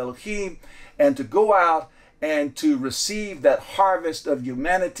reign of Elohim and to go out and to receive that harvest of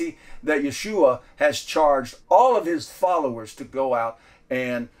humanity that Yeshua has charged all of His followers to go out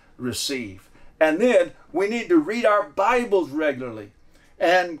and receive. And then we need to read our Bibles regularly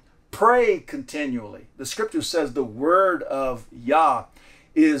and pray continually. The Scripture says the word of Yah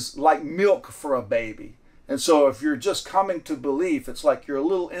is like milk for a baby. And so if you're just coming to belief, it's like you're a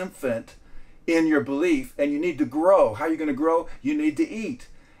little infant in your belief and you need to grow. How are you going to grow? You need to eat.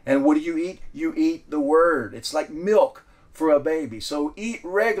 And what do you eat? You eat the Word. It's like milk for a baby. So eat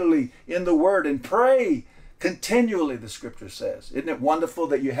regularly in the Word and pray continually, the Scripture says. Isn't it wonderful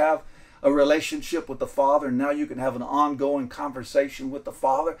that you have a relationship with the Father and now you can have an ongoing conversation with the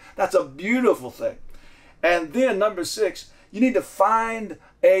Father? That's a beautiful thing. And then number 6, you need to find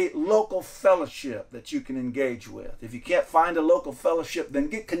a local fellowship that you can engage with. If you can't find a local fellowship, then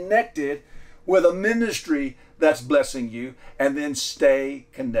get connected with a ministry that's blessing you, and then stay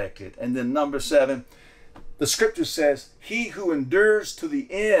connected. And then number 7, the Scripture says, he who endures to the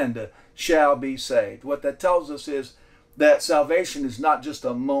end shall be saved. What that tells us is that salvation is not just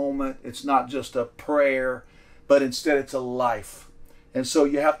a moment, it's not just a prayer, but instead it's a life. And so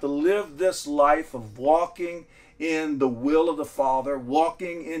you have to live this life of walking in the will of the Father,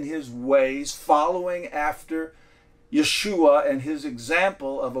 walking in His ways, following after Yeshua and His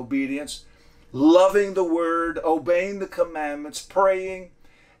example of obedience, loving the Word, obeying the commandments, praying,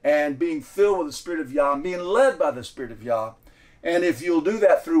 and being filled with the Spirit of Yah, being led by the Spirit of Yah. And if you'll do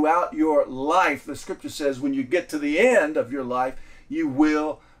that throughout your life, the Scripture says when you get to the end of your life, you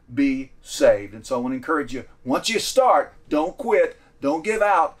will be saved. And so I want to encourage you, once you start, don't quit, don't give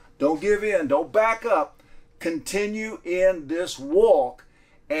out, don't give in, don't back up. Continue in this walk.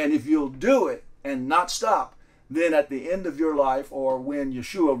 And if you'll do it and not stop, then at the end of your life, or when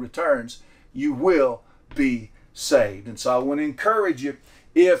Yeshua returns, you will be saved. And so I want to encourage you,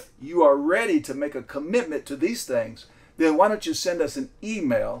 if you are ready to make a commitment to these things, then why don't you send us an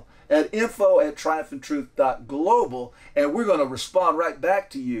email at info@triumphantruth.global, and we're going to respond right back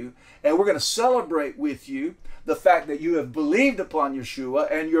to you, and we're going to celebrate with you the fact that you have believed upon Yeshua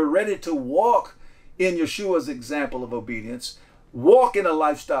and you're ready to walk in Yeshua's example of obedience, walk in a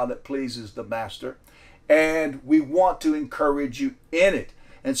lifestyle that pleases the Master, and we want to encourage you in it.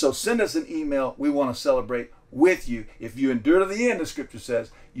 And so send us an email. We want to celebrate with you. If you endure to the end, the Scripture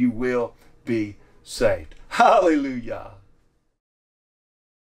says, you will be saved. Hallelujah.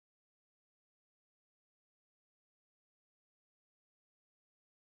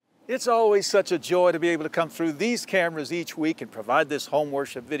 It's always such a joy to be able to come through these cameras each week and provide this home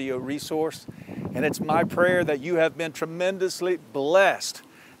worship video resource. And it's my prayer that you have been tremendously blessed.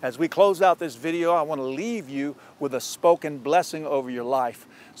 As we close out this video, I want to leave you with a spoken blessing over your life.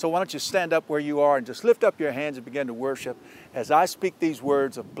 So why don't you stand up where you are and just lift up your hands and begin to worship as I speak these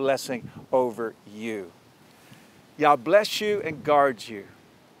words of blessing over you. Yah bless you and guard you.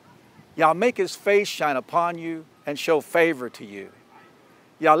 Yah make His face shine upon you and show favor to you.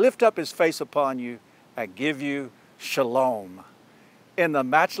 Yah lift up His face upon you and give you shalom. In the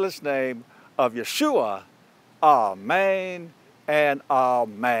matchless name of Yeshua, amen and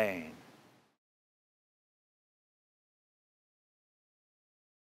amen.